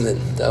 Lissman,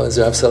 that was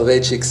Rav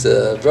Soloveitchik's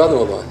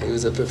brother-in-law. He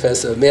was a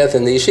professor of math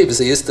in the yeshiva,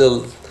 so he used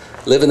to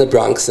live in the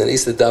Bronx, and he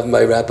used to daven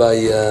by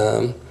Rabbi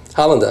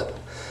Hollander.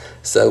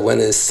 So when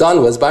his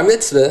son was bar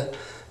mitzvah,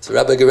 so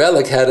Rabbi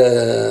Gerelik had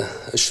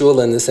a shul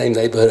in the same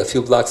neighborhood, a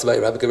few blocks away.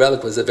 Rabbi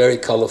Gerelik was a very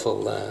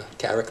colorful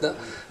character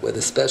with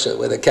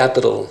a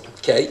capital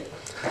K.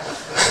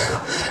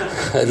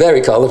 a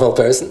very colorful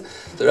person.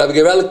 So Rabbi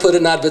Gerelik put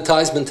an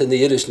advertisement in the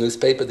Yiddish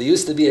newspaper. There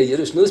used to be a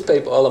Yiddish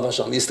newspaper, all of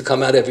Hashem, used to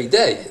come out every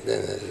day.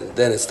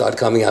 Then it started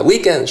coming out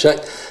weekends. Right?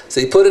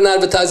 So he put an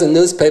advertisement in the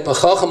newspaper,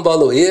 Chacham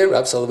Balu'ir,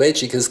 Rav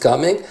Soloveitchik is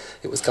coming.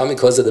 He was coming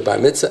because of the Bar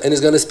Mitzvah, and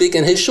he's going to speak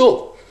in his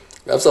shul.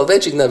 Rav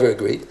Soloveitchik never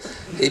agreed.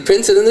 He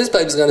printed in the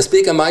newspaper, he's going to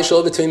speak in my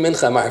shul between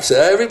Mincha and Marv. So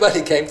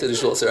everybody came to the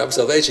shul. So Rav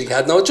Soloveitchik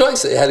had no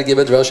choice. So he had to give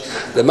a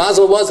drush. The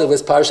mazel was it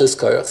was Parshas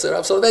Korach. So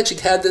Rav Soloveitchik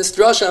had this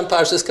drush on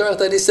Parshas Korach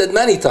that he said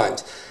many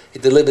times. He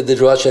delivered the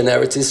drasha in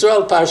Eretz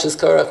Yisrael, Parshas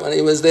Korach, when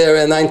he was there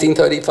in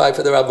 1935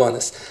 for the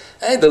Rabbanis.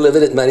 And he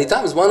delivered it many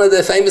times. One of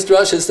the famous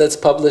drashas that's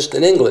published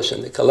in English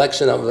in the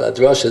collection of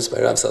drashas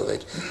by Rav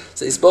Soloveitchik.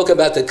 So he spoke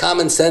about the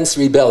common sense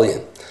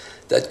rebellion,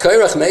 that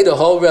Korach made a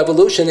whole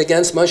revolution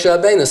against Moshe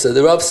Rabbeinu. So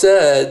the Rav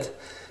said,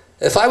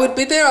 if I would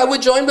be there, I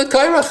would join with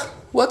Korach.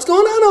 What's going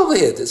on over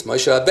here? This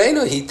Moshe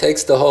Rabbeinu, he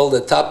takes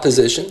the top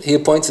position. He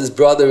appoints his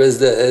brother as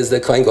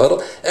the Kohen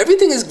Gadol.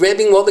 Everything is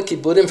grabbing all the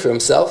kibbudim for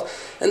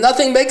himself, and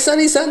nothing makes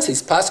any sense.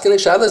 He's paskin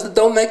shalas that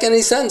don't make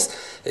any sense.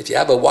 If you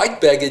have a white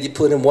beged, you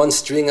put in one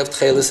string of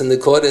tchelis in the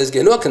quarter is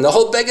genuk, and the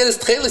whole beged is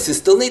tchelis. You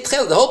still need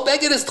tchelis. The whole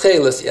beged is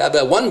tchelis. You have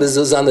one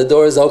mezuzah on the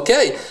door is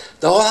okay.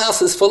 The whole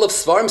house is full of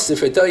svarim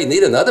sifrei Torah. You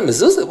need another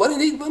mezuzah. What do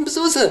you need? One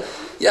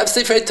mezuzah. You have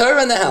sifrei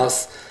Torah in the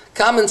house.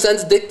 Common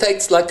sense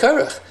dictates like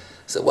Korach.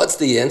 So what's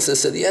the answer?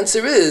 So the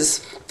answer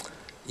is,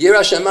 Yirah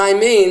Shamayim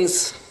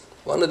means,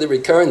 one of the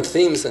recurrent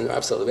themes in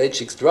Rav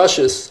Soloveitchik's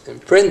drashas in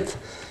print,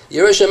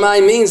 Yirah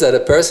Shamayim means that a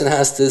person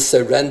has to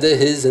surrender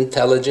his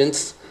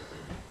intelligence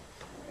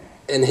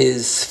and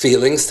his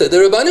feelings to the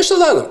Ribono Shel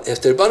Olam.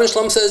 If the Ribono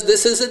Shel Olam says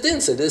this is a din,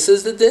 so this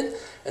is the din,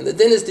 and the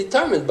din is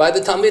determined by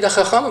the Talmid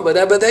HaChachamim,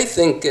 whatever they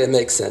think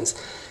makes sense.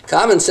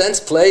 Common sense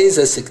plays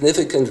a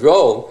significant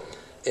role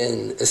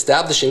in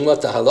establishing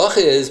what the halacha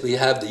is. We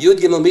have the Yud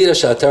Gimel Midah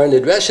Shatar and the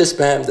Dreshes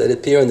Bam that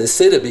appear in the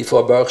Siddur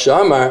before Baruch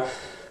Shamar,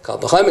 Kal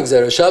B'chaim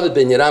Gzer Shavet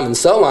Ben Yeram, and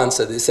so on.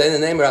 So they say the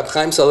name of Rab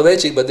Chaim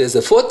Soloveitchik, but there's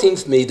a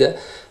 14th Midah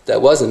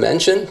that wasn't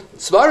mentioned,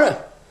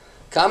 Svara.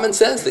 Common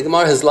sense. The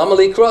Gemara has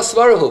Lamali cross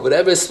Svarahu,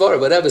 whatever is Svara,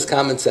 whatever is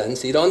common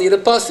sense. You don't need a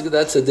pasuk,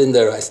 that's a din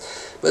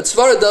derais. But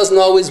Svara doesn't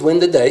always win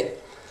the day.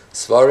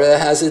 Svara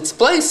has its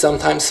place.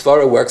 Sometimes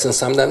Svara works and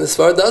sometimes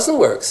Svara doesn't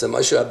work. So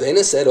Moshe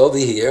Rabbeinu said over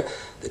here,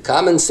 the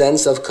common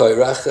sense of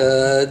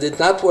Korach did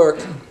not work.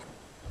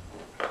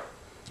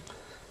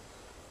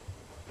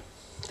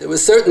 There were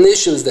certain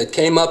issues that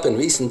came up in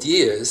recent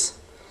years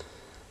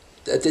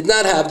that did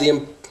not have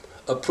the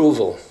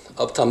approval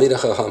of Talmid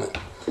HaChachamim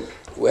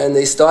when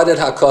they started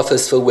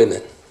hakafas for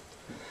women.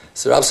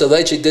 So Rav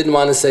Soloveitchik didn't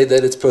want to say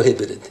that it's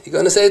prohibited. You're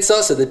going to say it's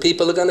also that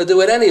people are going to do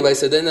it anyway,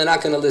 so then they're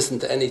not going to listen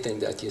to anything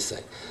that you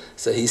say.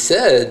 So he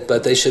said,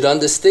 but they should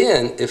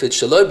understand, if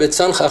it's shaloi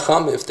b'tzon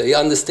chacham, if they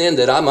understand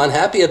that I'm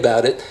unhappy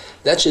about it,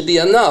 that should be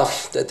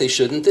enough that they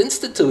shouldn't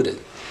institute it.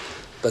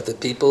 But the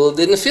people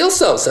didn't feel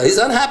so. So he's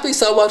unhappy,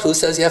 so what? Who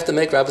says you have to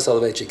make Rabbi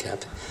Soloveitchik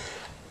happy?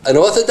 An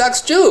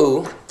Orthodox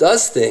Jew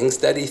does things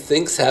that he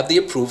thinks have the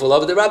approval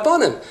of the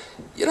Rabbanim.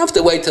 You don't have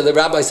to wait till the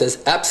rabbi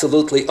says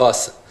absolutely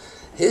awesome.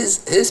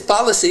 His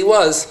policy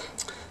was,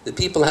 the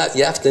people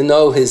you have to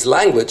know his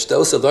language.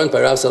 Those who learned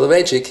by Rav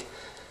Soloveitchik,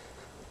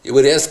 you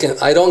would ask him,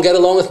 I don't get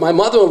along with my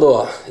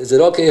mother-in-law. Is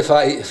it okay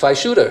if I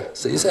shoot her?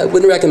 So you say, I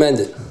wouldn't recommend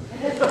it.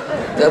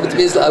 That would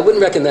be I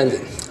wouldn't recommend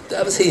it.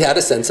 He had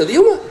a sense of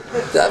humor.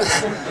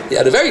 He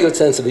had a very good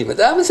sense of humor.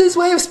 That was his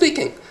way of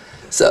speaking.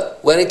 So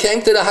when it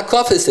came to the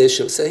hakafis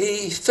issue, so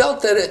he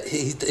felt that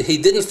he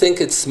didn't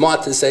think it's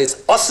smart to say it's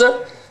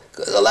osir,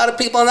 because a lot of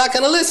people are not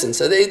going to listen.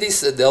 So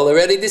they'll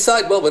already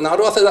decide, well, we're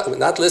not Orthodox, we're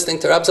not listening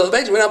to Rabbi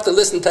Soloveitchik, we don't have to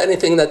listen to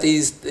anything that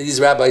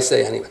these rabbis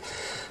say anyway.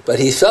 But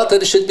he felt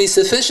that it should be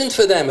sufficient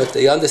for them. If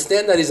they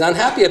understand that he's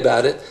unhappy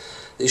about it,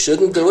 they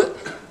shouldn't do it.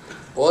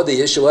 Or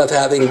the issue of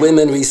having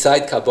women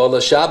recite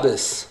Kabbalah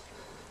Shabbos.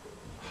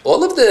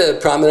 All of the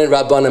prominent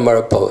Rabbanim are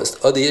opposed.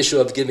 Or the issue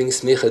of giving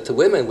smicha to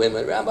women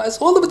rabbis.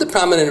 All of the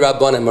prominent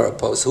Rabbanim are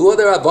opposed. Who are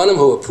the Rabbanim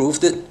who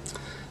approved it?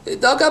 They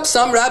dug up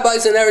some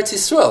rabbis in Eretz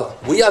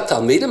Yisrael. We are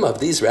Talmidim of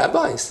these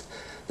rabbis.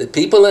 The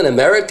people in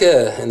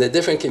America and the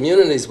different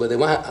communities where they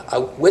want,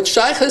 which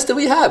shaykhs do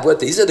we have? What,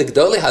 these are the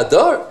Gdolei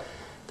Hador?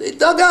 They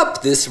dug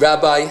up this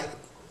rabbi,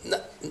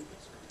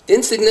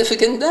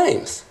 insignificant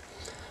names.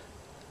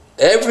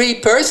 Every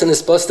person is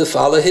supposed to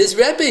follow his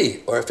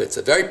Rebbe, or if it's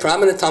a very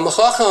prominent Talmid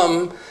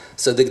Chacham,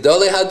 so the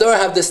Gdolei Hador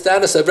have the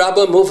status of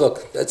Rabbi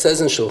Muvak. That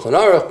says in Shulchan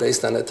Aruch,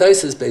 based on the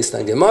Taisus, based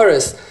on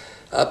Gemaras.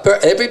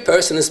 Every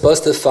person is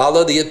supposed to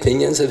follow the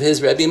opinions of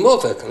his Rebbe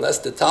Muvak. Unless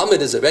the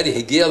Talmud is already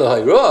Higia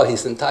L'Hayroah,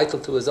 he's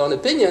entitled to his own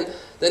opinion,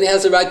 then he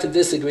has the right to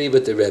disagree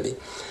with the Rebbe.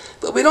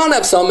 But we don't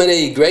have so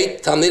many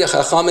great Talmidei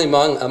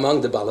Chachamim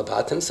among the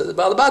Balabatim, so the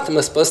Balabatim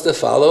are supposed to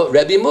follow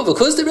Rebbe Muvak.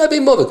 Who's the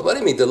Rebbe Muvak? What do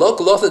you mean? The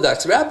local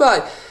Orthodox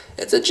rabbi?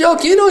 It's a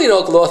joke. You know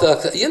local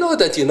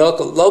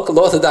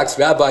Orthodox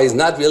rabbi is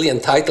not really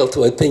entitled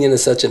to opinion in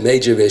such a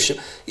major issue.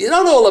 You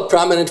don't know all the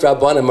prominent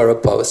Rabbanim are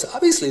opposed.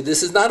 Obviously,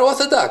 this is not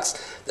Orthodox.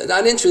 They're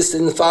not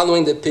interested in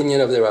following the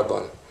opinion of the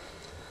Rabbanim.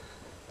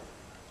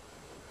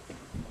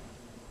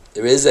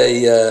 There is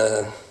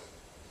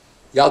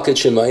Yalkut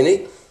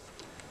Shemaini,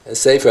 a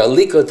Sefer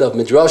Alikut of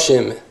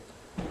Midrashim,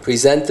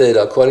 presented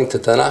according to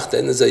Tanakh.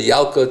 Then there's a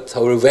Yalkut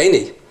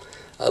Horuveni,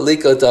 a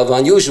Likut of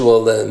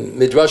unusual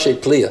Midrashay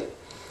Pliya.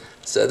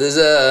 So there's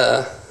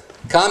a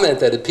comment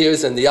that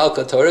appears in the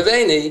Yalkut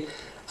Horuveni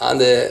on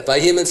the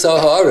Vayim and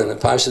Soharon, in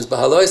Parshas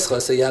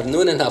Bahaloischa. So you have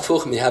Nun and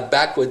Hafuchim, you have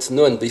backwards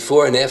Nun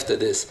before and after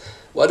this.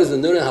 What is the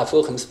Nun and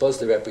Hafuchim supposed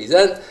to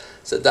represent?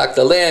 So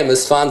Dr. Lamb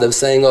is fond of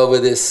saying over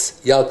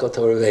this Yalkut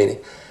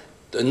Horuveni.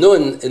 The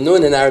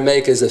Nun in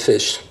Aramaic is a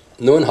fish.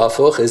 Nun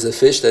Hafuch is a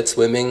fish that's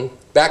swimming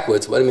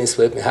backwards. What do you mean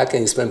swimming? How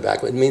can you swim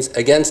backwards? It means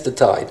against the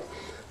tide.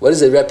 What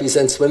does it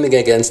represent, swimming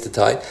against the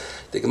tide?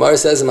 The Gemara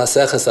says in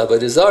Maseches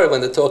Avodah Zarah,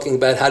 when they're talking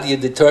about how do you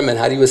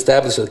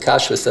establish the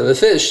kashrus of a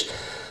fish,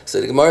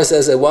 so the Gemara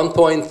says at one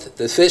point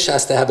the fish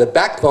has to have a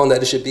backbone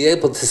that it should be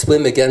able to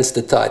swim against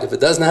the tide. If it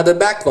doesn't have a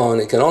backbone,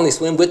 it can only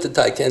swim with the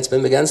tide, can't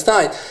swim against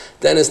tide,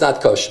 then it's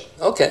not kosher.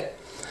 Okay.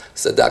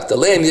 So Dr.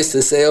 Lamb used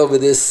to say over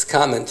this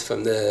comment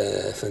from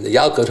the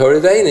Yalkut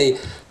Horuveni,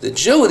 the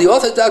Jew, the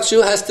Orthodox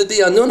Jew, has to be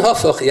a nun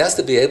hafuch. He has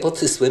to be able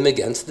to swim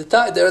against the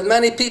tide. There are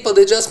many people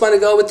that just want to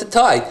go with the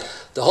tide.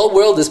 The whole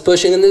world is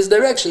pushing in this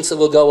direction, so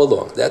we'll go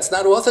along. That's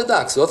not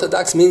Orthodox.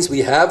 Orthodox means we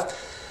have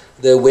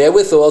the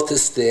wherewithal to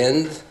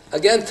stand,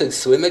 again, to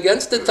swim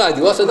against the tide.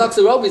 The Orthodox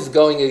are always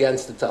going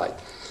against the tide.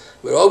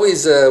 We're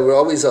always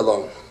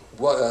along.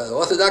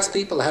 Orthodox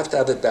people have to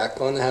have a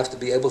backbone. They have to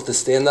be able to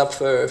stand up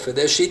for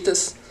their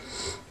shittas.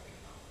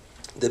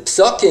 The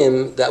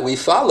psukim that we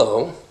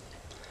follow,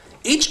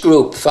 each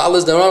group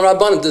follows their own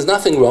rabbanim. There's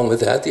nothing wrong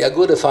with that. The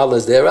Aguda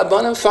follows their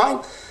rabbanim, fine.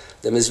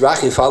 The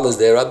Mizrahi follows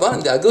their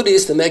rabbanim. The Aguda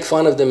used to make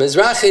fun of the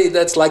Mizrahi.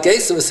 That's like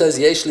Esav says,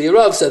 Yesh li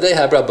Rav, so they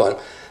have rabbanim.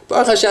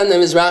 Baruch Hashem, the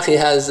Mizrahi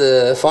has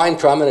a fine,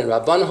 prominent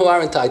rabbanim who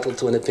are entitled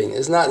to an opinion.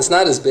 It's not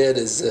as bad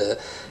as the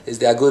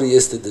Aguda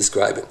used to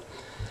describe it.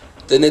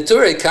 The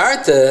Neturei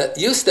Karta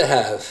used to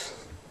have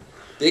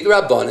big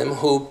rabbanim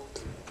who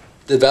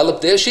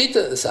developed their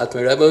shita. The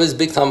Satmar Rebbe was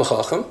big Talmid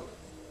Chacham.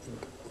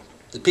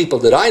 The people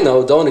that I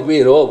know don't agree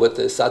at all with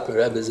the Satmar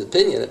Rebbe's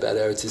opinion about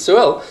Eretz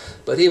Yisrael,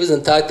 but he was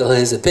entitled to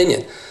his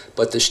opinion.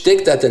 But the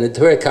shtick that the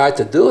Neturei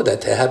Karta do,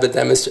 that they have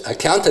a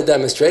counter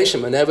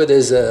demonstration whenever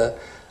there's a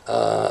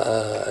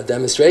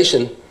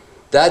demonstration,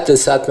 that the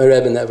Satmar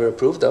Rebbe never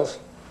approved of.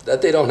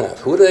 That they don't have.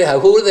 Who do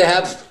they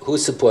have? Who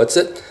supports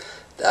it?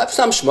 They have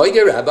some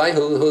shmoiger rabbi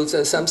who's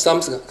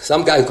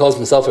some guy who calls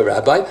himself a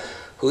rabbi,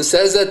 who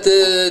says that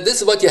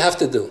this is what you have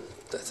to do.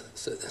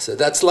 So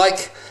that's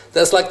like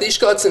the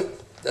Ishkotzim.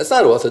 That's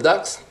not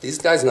Orthodox. These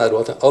guys are not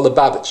Orthodox. Or the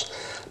Babich.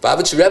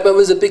 Babich Rebbe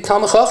was a big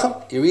Talmid Chacham.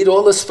 You read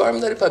all the Sfarim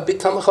that are big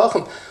Talmid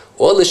Chacham.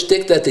 All the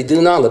shtick that they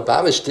do now,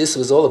 Babich, this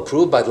was all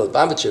approved by the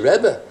Babich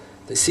Rebbe.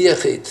 To say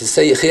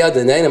Yechiyah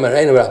D'Neinu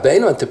Mareinu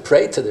Rabbeinu and to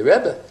pray to the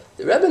Rebbe.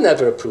 The Rebbe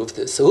never approved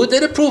this. So who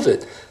did approve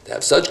it? They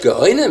have such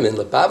Geoinim in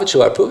Lubavitch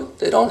who are approved.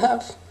 They don't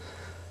have.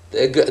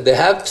 They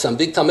have some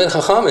big Talmid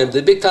Chachamim.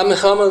 The big Talmid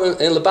Chachamim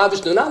in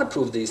Lubavitch do not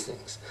approve these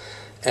things.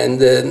 And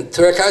the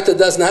Neturei Karta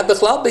doesn't have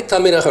Bechlal big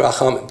Talmid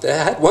Chachamim. They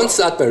had one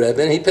Satmar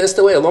Rebbe and he passed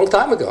away a long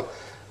time ago.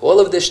 All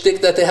of the shtick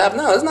that they have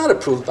now is not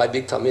approved by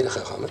big Talmid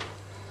Chachamim.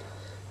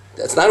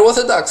 That's not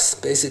Orthodox.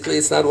 Basically,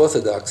 it's not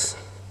Orthodox.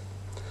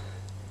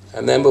 I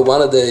remember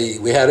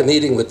we had a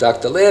meeting with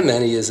Dr. Lamb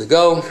many years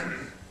ago.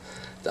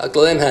 Dr.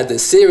 Lamb had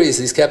this series.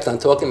 He's kept on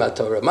talking about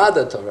Torah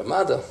Mada.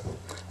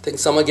 I think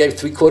someone gave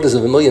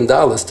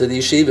 $750,000 to the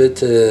yeshiva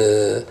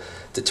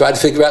to try to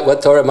figure out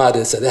what Torah Mada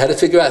is. So they had to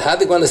figure out how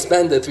they're going to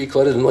spend the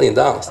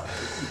 $750,000.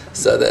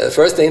 So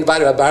first they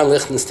invited Rabbi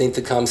Lichtenstein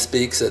to come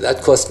speak, so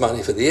that cost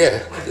money for the year.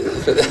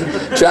 For the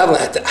travel.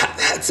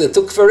 It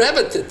took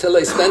forever till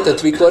they spent the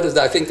 $750,000.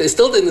 I think they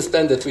still didn't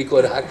spend the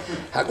 $750,000.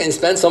 How can you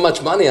spend so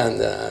much money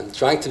on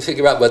trying to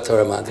figure out what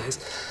Torah Mada is?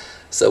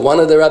 So one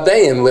of the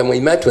Rabbeim, when we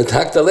met with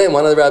Dr. Lim,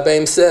 one of the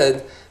Rabbeim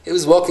said, he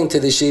was walking to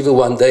the yeshiva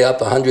one day up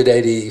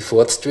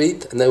 184th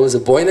Street, and there was a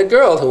boy and a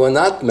girl who were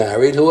not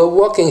married, who were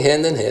walking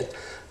hand in hand.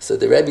 So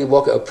the Rebbe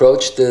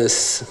approached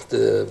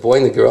the boy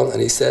and the girl,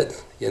 and he said,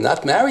 "You're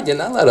not married, you're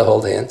not allowed to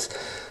hold hands."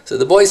 So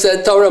the boy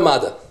said, "Torah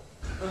Mada."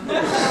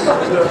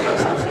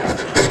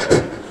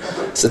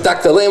 So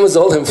Dr. Lam was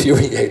all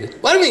infuriated.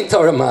 What do you mean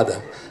Torah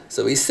Mada?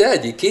 So he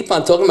said, you keep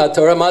on talking about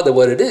Torah Mada,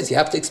 what it is. You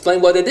have to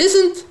explain what it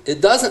isn't. It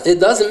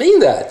doesn't mean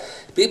that.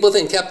 People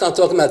kept on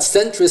talking about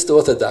centrist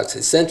orthodoxy,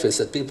 centrist.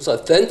 That people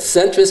thought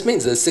centrist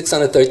means there's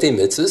 613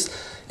 mitzvahs.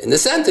 In the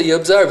center, you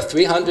observe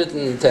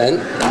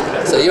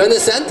 310. So you're in the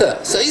center.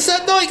 So he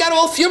said, no, he got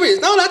all furious.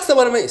 No, that's not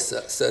what it means.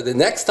 So the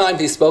next time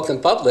he spoke in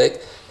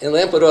public in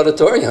Lamport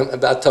Auditorium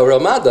about Torah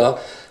Mada,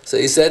 so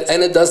he said,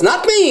 and it does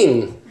not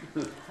mean.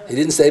 He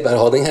didn't say about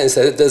holding hands.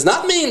 He said, it does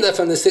not mean that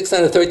from the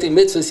 613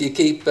 mitzvahs you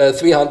keep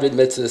 300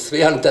 mitzvahs,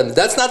 310.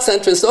 That's not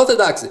centrist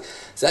orthodoxy.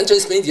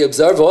 Centrist means you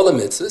observe all the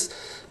mitzvahs,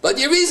 but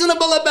you're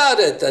reasonable about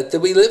it, that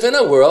we live in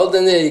a world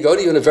and you go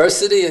to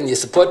university and you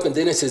support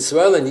Medinas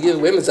Yisrael and you give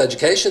women's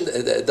education.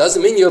 It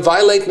doesn't mean you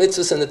violate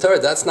mitzvahs in the Torah.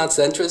 That's not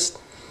centrist.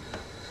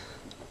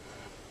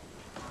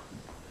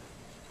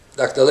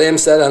 Dr. Lam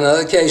said on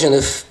another occasion,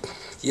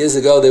 years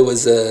ago there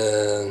was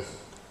the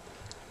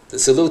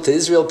Salute to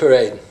Israel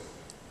parade.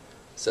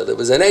 So there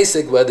was an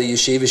asik whether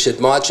yeshiva should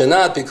march or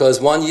not,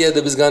 because one year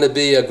there was going to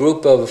be a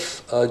group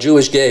of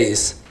Jewish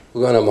gays who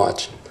were going to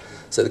march.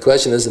 So the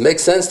question is, it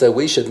makes sense that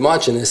we should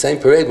march in the same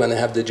parade when they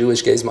have the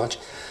Jewish gays march.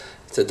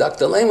 So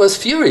Dr. Lane was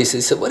furious. He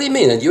said, what do you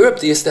mean? In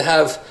Europe, they used to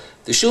have,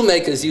 the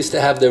shoemakers used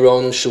to have their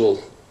own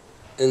shul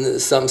in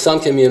some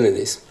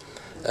communities.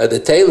 The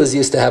tailors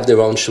used to have their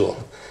own shul.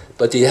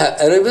 But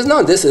and it was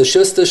known, this is a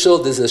Schuster shul,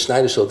 this is a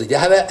Schneider shul. Did you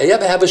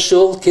ever have a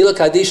shul, Kilo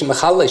Kaddish,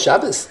 Mechalei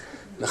Shabbos?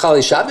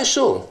 Mechalei Shabbos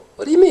shul?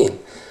 What do you mean?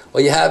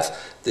 Or you have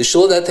the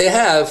shul that they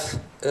have,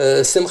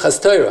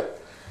 Simchas Torah.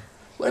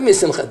 What do you mean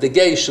Simchas? The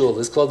gay shul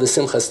is called the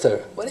Simchas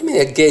Torah. What do you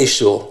mean a gay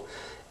shul?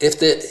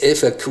 If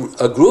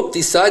a group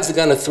decides they're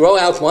going to throw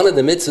out one of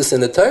the mitzvahs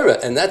in the Torah,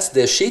 and that's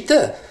their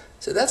shita,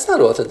 so that's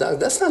not Orthodox,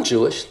 that's not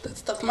Jewish,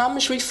 that's the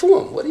mamish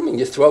reform. What do you mean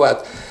you throw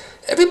out?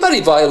 Everybody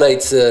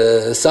violates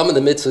some of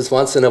the mitzvahs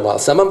once in a while.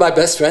 Some of my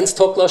best friends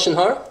talk Lashon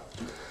Hara.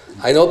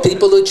 I know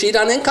people who cheat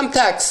on income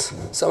tax.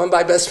 Some of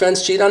my best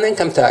friends cheat on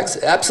income tax.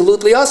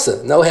 Absolutely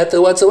awesome. No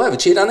heta whatsoever.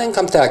 Cheat on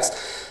income tax.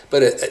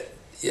 But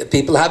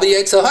people have a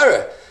Yetzer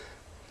Hara.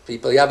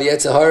 People have a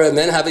Yetzer Hara,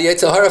 men have a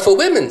Yetzer Hara for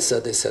women. So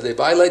they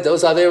violate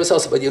those averos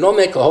also. But you don't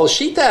make a whole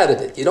sheet out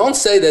of it. You don't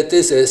say that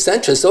this is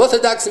centrist.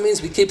 Orthodox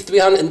means we keep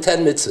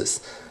 310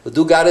 mitzvahs. We'll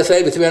do God a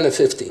favor,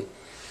 315.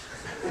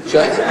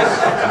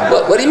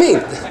 What do you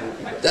mean?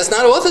 That's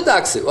not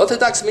orthodoxy.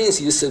 Orthodox means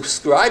you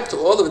subscribe to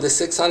all of the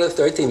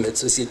 613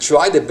 mitzvahs. You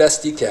try the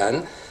best you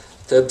can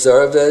to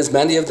observe as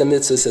many of the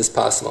mitzvahs as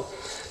possible.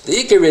 The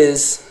ikar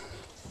is,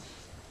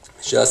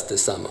 just to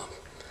sum up,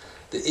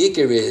 the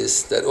ikar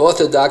is that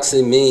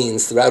orthodoxy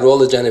means throughout all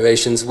the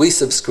generations we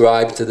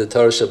subscribe to the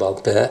Torah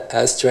Shebal Peh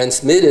as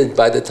transmitted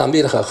by the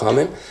Talmidei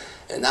Chachamim,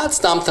 and not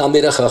Stam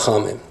Talmidei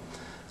Chachamim.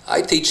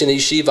 I teach in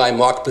yeshiva, I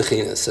mark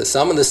bechinas. So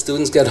some of the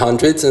students get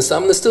hundreds and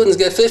some of the students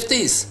get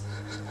 50s.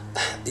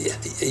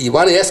 You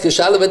want to ask a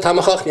shalom at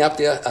Tamachachim, you have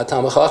to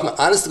Tamachachim.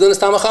 Honest to goodness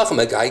Tamachachim,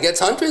 a guy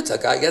gets hundreds, a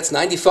guy gets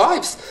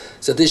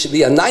 95s. So there should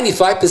be a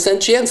 95%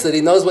 chance that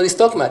he knows what he's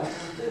talking about.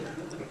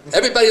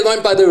 Everybody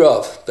learned by the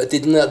Rav, but they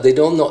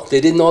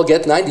didn't all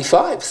get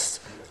 95s.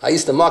 I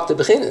used to mark the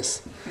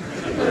bechinas.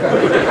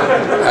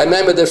 I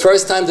remember the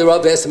first time the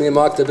Rav asked me to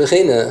mark the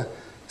bechina,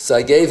 so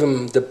I gave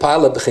him the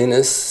pile of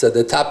bechinas, so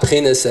the top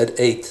bechina said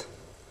 8.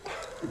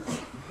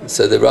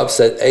 So the Rav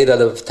said 8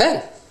 out of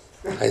 10.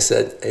 I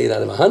said 8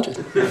 out of 100.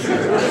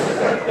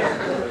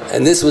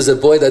 And this was a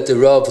boy that the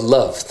Rav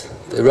loved.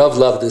 The Rav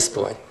loved this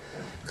boy.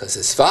 Because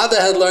his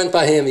father had learned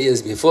by him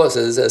years before,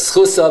 so there's a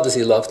schus as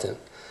he loved him.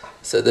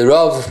 So the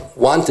Rav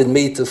wanted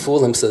me to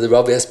fool him, so the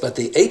Rav asked, but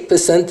the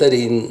 8% that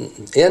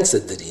he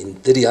answered,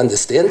 did he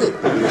understand it?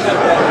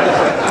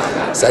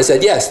 So I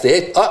said, yes,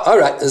 all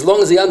right, as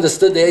long as he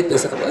understood the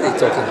 8%. What are you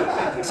talking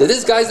about? So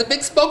this guy's a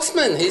big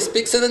spokesman. He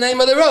speaks in the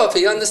name of the Rav.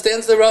 He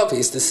understands the Rav. He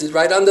used to sit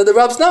right under the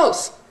Rav's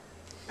nose.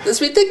 That's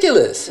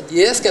ridiculous.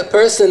 You ask a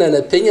person an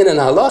opinion in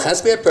halach,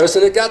 has to be a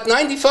person who got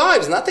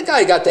 95s, not the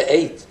guy who got the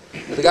 8.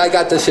 The guy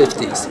got the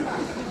 50s.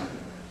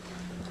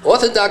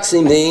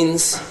 Orthodoxy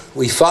means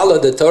we follow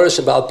the Torah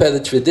Shebal Peh, the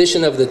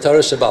tradition of the Torah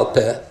Shebal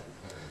Peh,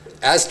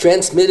 as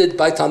transmitted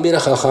by Talmidei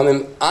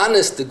Chachamim,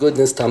 honest to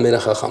goodness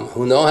Talmidei Chacham,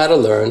 who know how to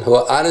learn, who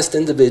are honest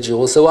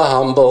individuals, who are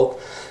humble.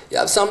 You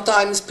have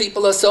sometimes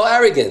people are so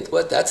arrogant.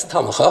 What? That's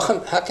Talmidei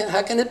Chacham?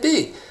 How can it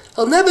be?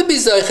 He'll never be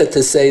zeichet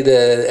to say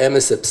the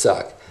emes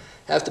psak.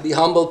 Have to be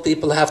humble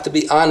people, have to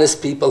be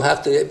honest people,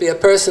 have to be a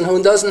person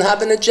who doesn't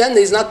have an agenda.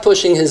 He's not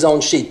pushing his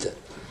own shita.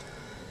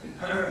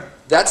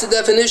 That's the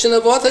definition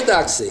of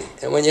orthodoxy.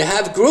 And when you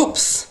have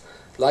groups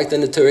like the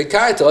Neturei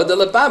Karta or the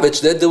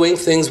Lubavitch, they're doing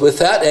things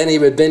without any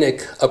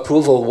rabbinic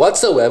approval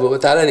whatsoever,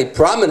 without any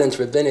prominent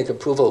rabbinic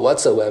approval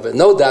whatsoever.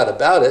 No doubt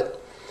about it.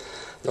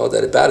 No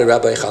doubt about it.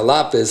 Rabbi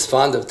Chalap is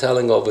fond of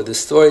telling over the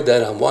story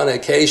that on one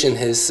occasion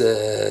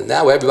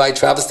now everybody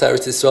travels to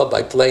Eretz Yisrael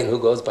by plane, who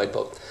goes by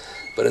boat?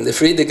 But in the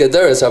Friedrich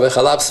Gederes, Rabbi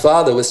Chalap's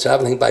father was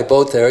traveling by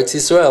boat to Eretz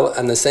Yisrael,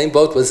 and the same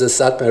boat was the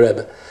Satmar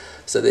Rebbe.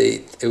 So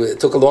it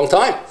took a long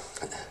time.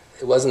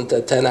 It wasn't a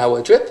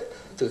 10-hour trip.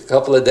 It took a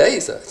couple of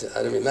days.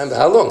 I don't remember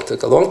how long. It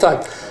took a long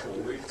time.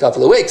 A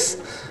couple of weeks.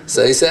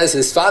 So he says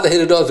his father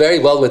hit it off very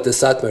well with the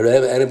Satmar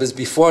Rebbe, and it was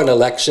before an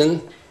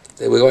election.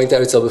 They were going to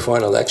Eretz Yisrael before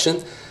an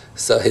election.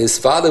 So his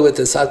father with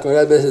the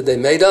Satmar Rebbe, they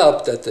made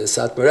up that the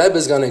Satmar Rebbe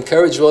is going to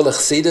encourage all the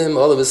Chassidim,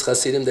 all of his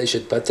Chassidim, they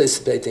should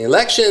participate in the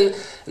election,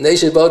 and they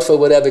should vote for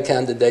whatever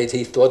candidate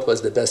he thought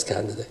was the best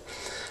candidate.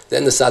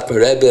 Then the Satmar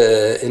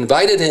Rebbe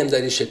invited him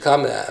that he should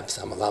come,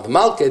 some Alav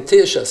Malke,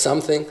 Tish, or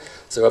something.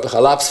 So Rabbi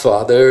Chalap's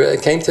father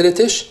came to the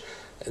Tish.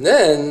 And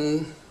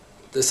then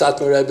the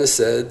Satmar Rebbe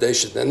said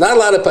they're not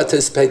allowed to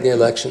participate in the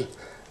election.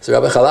 So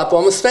Rabbi Chalap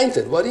almost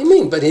fainted. What do you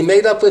mean? But he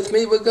made up with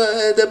me,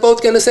 they're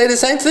both going to say the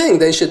same thing.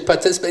 They should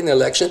participate in the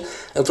election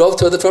and drove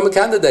to the former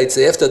candidates.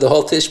 So after the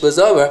whole Tish was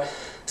over,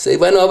 so he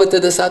went over to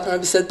the Satmar Rebbe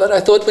and said, but I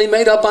thought we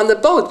made up on the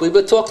boat. We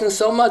were talking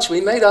so much, we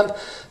made up.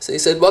 So he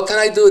said, what can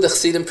I do? The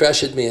Chassidim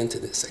pressured me into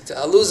this.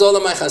 I'll lose all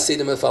of my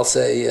Chassidim if I'll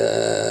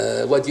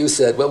say what you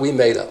said, what we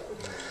made up.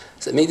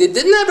 So, I mean, they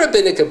didn't have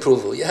rabbinic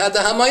approval. You had the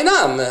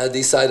Hamaynam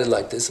decided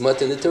like this. What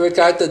the Torah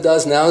Karta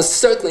does now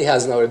certainly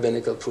has no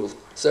rabbinic approval.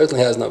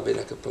 Certainly has no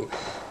rabbinic approval.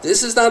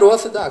 This is not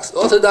Orthodox.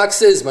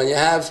 Orthodox is when you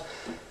have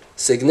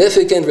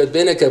significant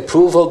rabbinic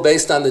approval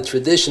based on the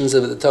traditions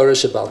of the Torah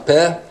Shebaal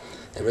Peh.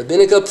 And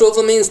rabbinic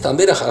approval means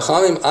Talmidei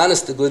Chachamim,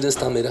 honest to goodness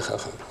Talmidei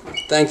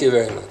Chachamim. Thank you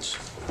very much.